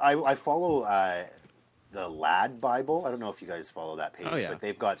I follow the Lad Bible. I don't know if you guys follow that page, but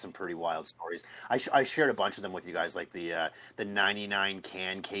they've got some pretty wild stories. I shared a bunch of them with you guys, like the 99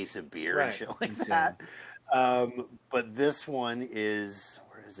 can case of beer and shit like that. But this one is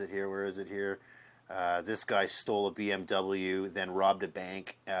where is it here? This guy stole a BMW, then robbed a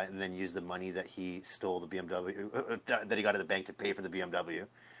bank, and then used the money that he stole the BMW that he got at the bank to pay for the BMW.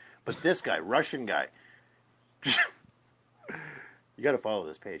 But this guy, Russian guy, you got to follow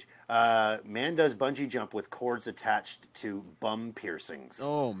this page. Man does bungee jump with cords attached to bum piercings.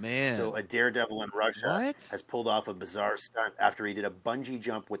 Oh man! So a daredevil in Russia has pulled off a bizarre stunt after he did a bungee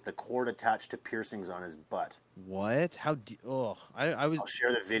jump with the cord attached to piercings on his butt. What? How? I'll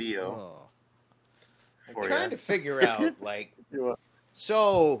share the video. Oh. I'm trying to figure out, like,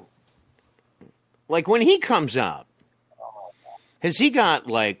 so, like, when he comes up, has he got,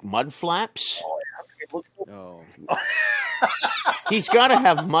 like, mud flaps? No. He's got to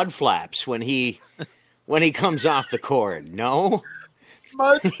have mud flaps when he comes off the cord, no?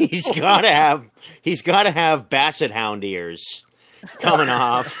 He's got to have basset hound ears coming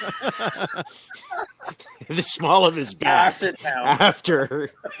off the small of his back after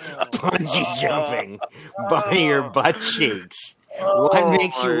bungee jumping by your butt cheeks. What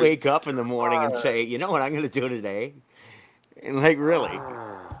makes you wake up in the morning and say, you know what I'm going to do today? And like, really?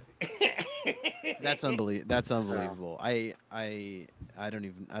 That's unbelievable. I don't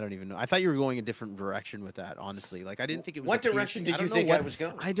even know. I thought you were going a different direction with that, honestly. Like I didn't think it was. What direction did you think I was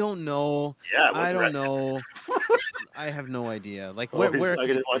going? I don't know. Yeah, I don't know. I have no idea. Like where I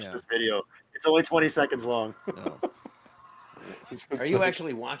gotta watch this video. It's only 20 seconds long. No. Are you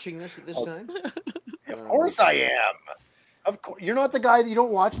actually watching this at this time? Of course I am. Of course, you're not the guy that you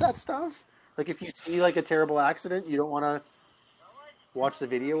don't watch that stuff. Like if you see like a terrible accident, you don't want to watch the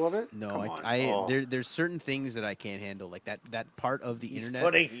video of it. No, there's certain things that I can't handle, like that part of the internet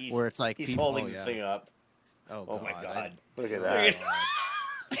where it's like he's holding the thing up. Oh my god! Look at that.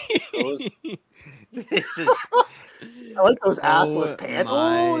 This is. I like those assless pants.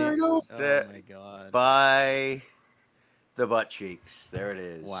 There it goes. Oh my god! By the butt cheeks. There it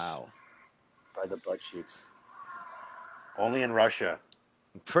is. Wow. By the butt cheeks. Only in Russia.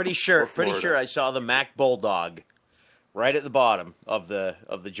 Pretty sure I saw the Mac Bulldog right at the bottom of the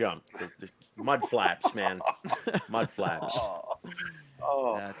jump. The mud flaps, man. Mud flaps.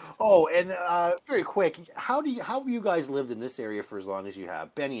 And very quick, how have you guys lived in this area for as long as you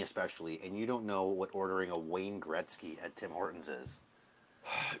have, Benny especially, and you don't know what ordering a Wayne Gretzky at Tim Hortons is?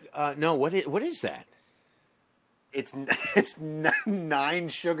 No, what is that? It's 9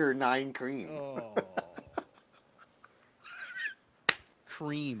 sugar, 9 cream. Oh.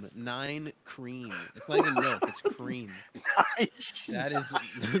 Cream, 9 cream. It's not even milk; it's cream. That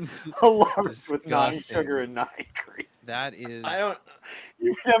is a large with 9 sugar and 9 cream. That is. I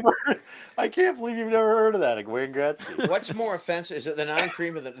can't believe you've never heard of that, like Wayne Gretzky. What's more offensive? Is it the 9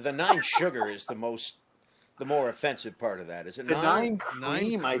 cream or the 9 sugar? Is the more offensive part of that? Is it the 9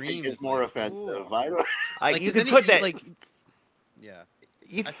 cream? I think is more offensive. I don't. Like you could put that. Like, yeah.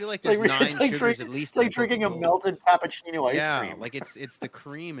 I feel like there's 9 sugars at least. It's like drinking a melted cappuccino ice cream. Yeah, like it's the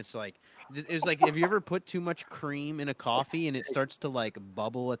cream. It's like have you ever put too much cream in a coffee and it starts to like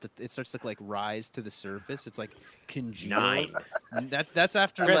bubble it starts to like rise to the surface? It's like congeal. 9. That's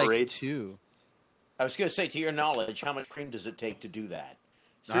after like 2. I was going to say, to your knowledge, how much cream does it take to do that?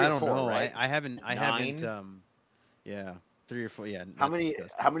 3 or 4, know. Right? I haven't. Yeah. 3 or 4. Yeah. How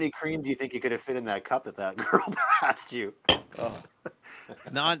many cream do you think you could have fit in that cup that girl passed you? Oh.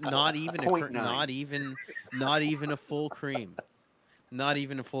 Not even not even a full cream. Not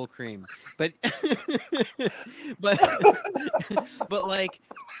even a full cream. But but like,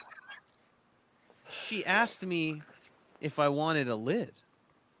 she asked me if I wanted a lid.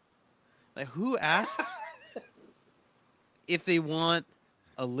 Like, who asks if they want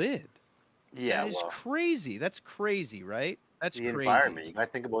a lid? Yeah, that is crazy. That's crazy, right? That's the crazy. Environment. You got to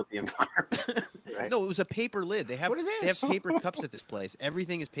think about the environment. Right? No, it was a paper lid. They have paper cups at this place.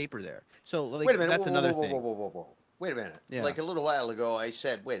 Everything is paper there. So like, wait a minute. That's another thing. Whoa. Wait a minute. Yeah. Like a little while ago, I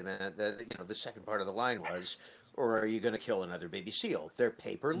said, "Wait a minute." The second part of the line was, "Or are you going to kill another baby seal?" They're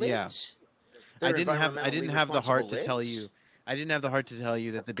paper lids. Yeah. I didn't have the heart to tell you. I didn't have the heart to tell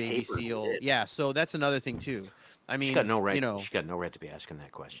you that the baby seal. Lid. Yeah. So that's another thing too. I mean, she's got no right. She's got no right to be asking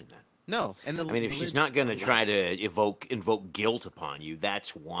that question then. No, and if she's not going to try to invoke guilt upon you,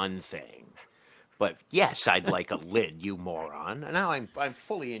 that's one thing. But yes, I'd like a lid, you moron. And now I'm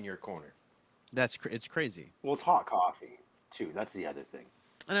fully in your corner. It's crazy. Well, it's hot coffee too. That's the other thing.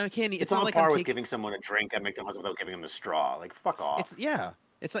 And I can't. It's on par with giving someone a drink at McDonald's without giving them the straw. Like, fuck off.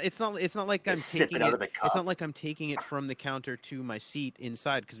 It's not like I'm taking it out of the cup. It's not like I'm taking it from the counter to my seat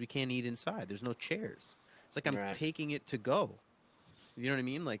inside because we can't eat inside. There's no chairs. It's like I'm taking it to go. You know what I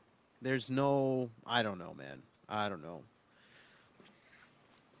mean? Like, there's no. I don't know, man. I don't know.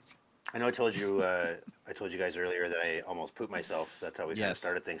 I know I told you guys earlier that I almost pooped myself. That's how we kind of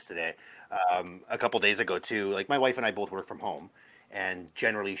started things today. A couple days ago too, like my wife and I both work from home, and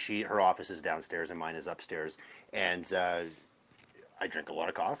generally her office is downstairs and mine is upstairs. And I drink a lot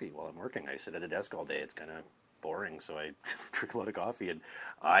of coffee while I'm working. I sit at a desk all day. It's kind of boring, so I drink a lot of coffee, and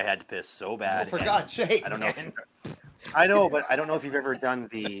I had to piss so bad. Well, for God's sake! I don't know. I know, but I don't know if you've ever done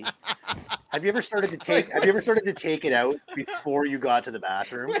the. Have you ever started to take it out before you got to the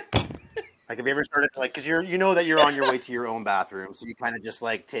bathroom? Like, have you ever started because you know that you're on your way to your own bathroom, so you kind of just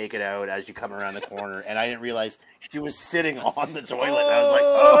like take it out as you come around the corner. And I didn't realize she was sitting on the toilet. And I was like,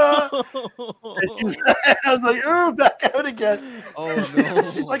 oh! And I was like, oh, back out again. Oh no!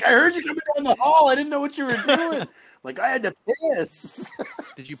 She's like, I heard you coming down the hall. I didn't know what you were doing. Like, I had to piss.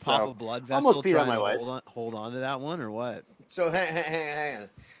 Did you pop a blood vessel? Almost peed on my wife. Hold on to that one, or what? So hang on.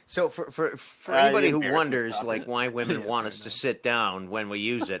 So for anybody who wonders like why women want us to sit down when we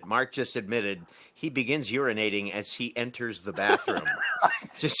use it, Mark just admitted he begins urinating as he enters the bathroom.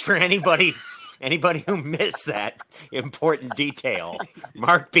 Just for anybody who missed that important detail,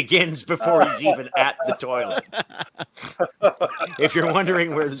 Mark begins before he's even at the toilet. If you're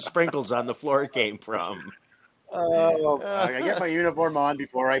wondering where the sprinkles on the floor came from. Oh, I get my uniform on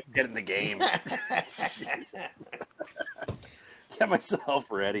before I get in the game. Get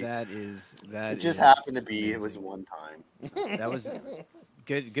myself ready. It just happened to be. It was one time. That was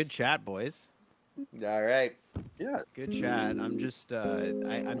good chat, boys. All right. Yeah. Good chat. I'm just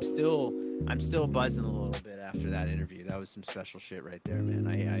I'm still buzzing a little bit after that interview. That was some special shit right there, man.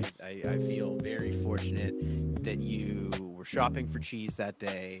 I feel very fortunate that you were shopping for cheese that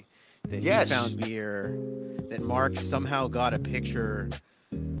day. That you found beer. That Mark somehow got a picture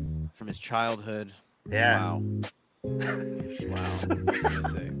from his childhood. Yeah. Wow. What are you gonna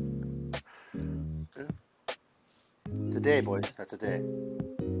say? It's a day, boys. That's a day.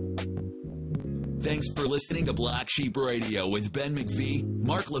 Thanks for listening to Black Sheep Radio with Ben McVie,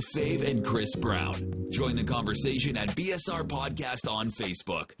 Mark Lefebvre, and Chris Brown. Join the conversation at BSR Podcast on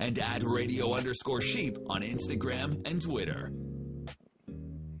Facebook and at radio_sheep on Instagram and Twitter.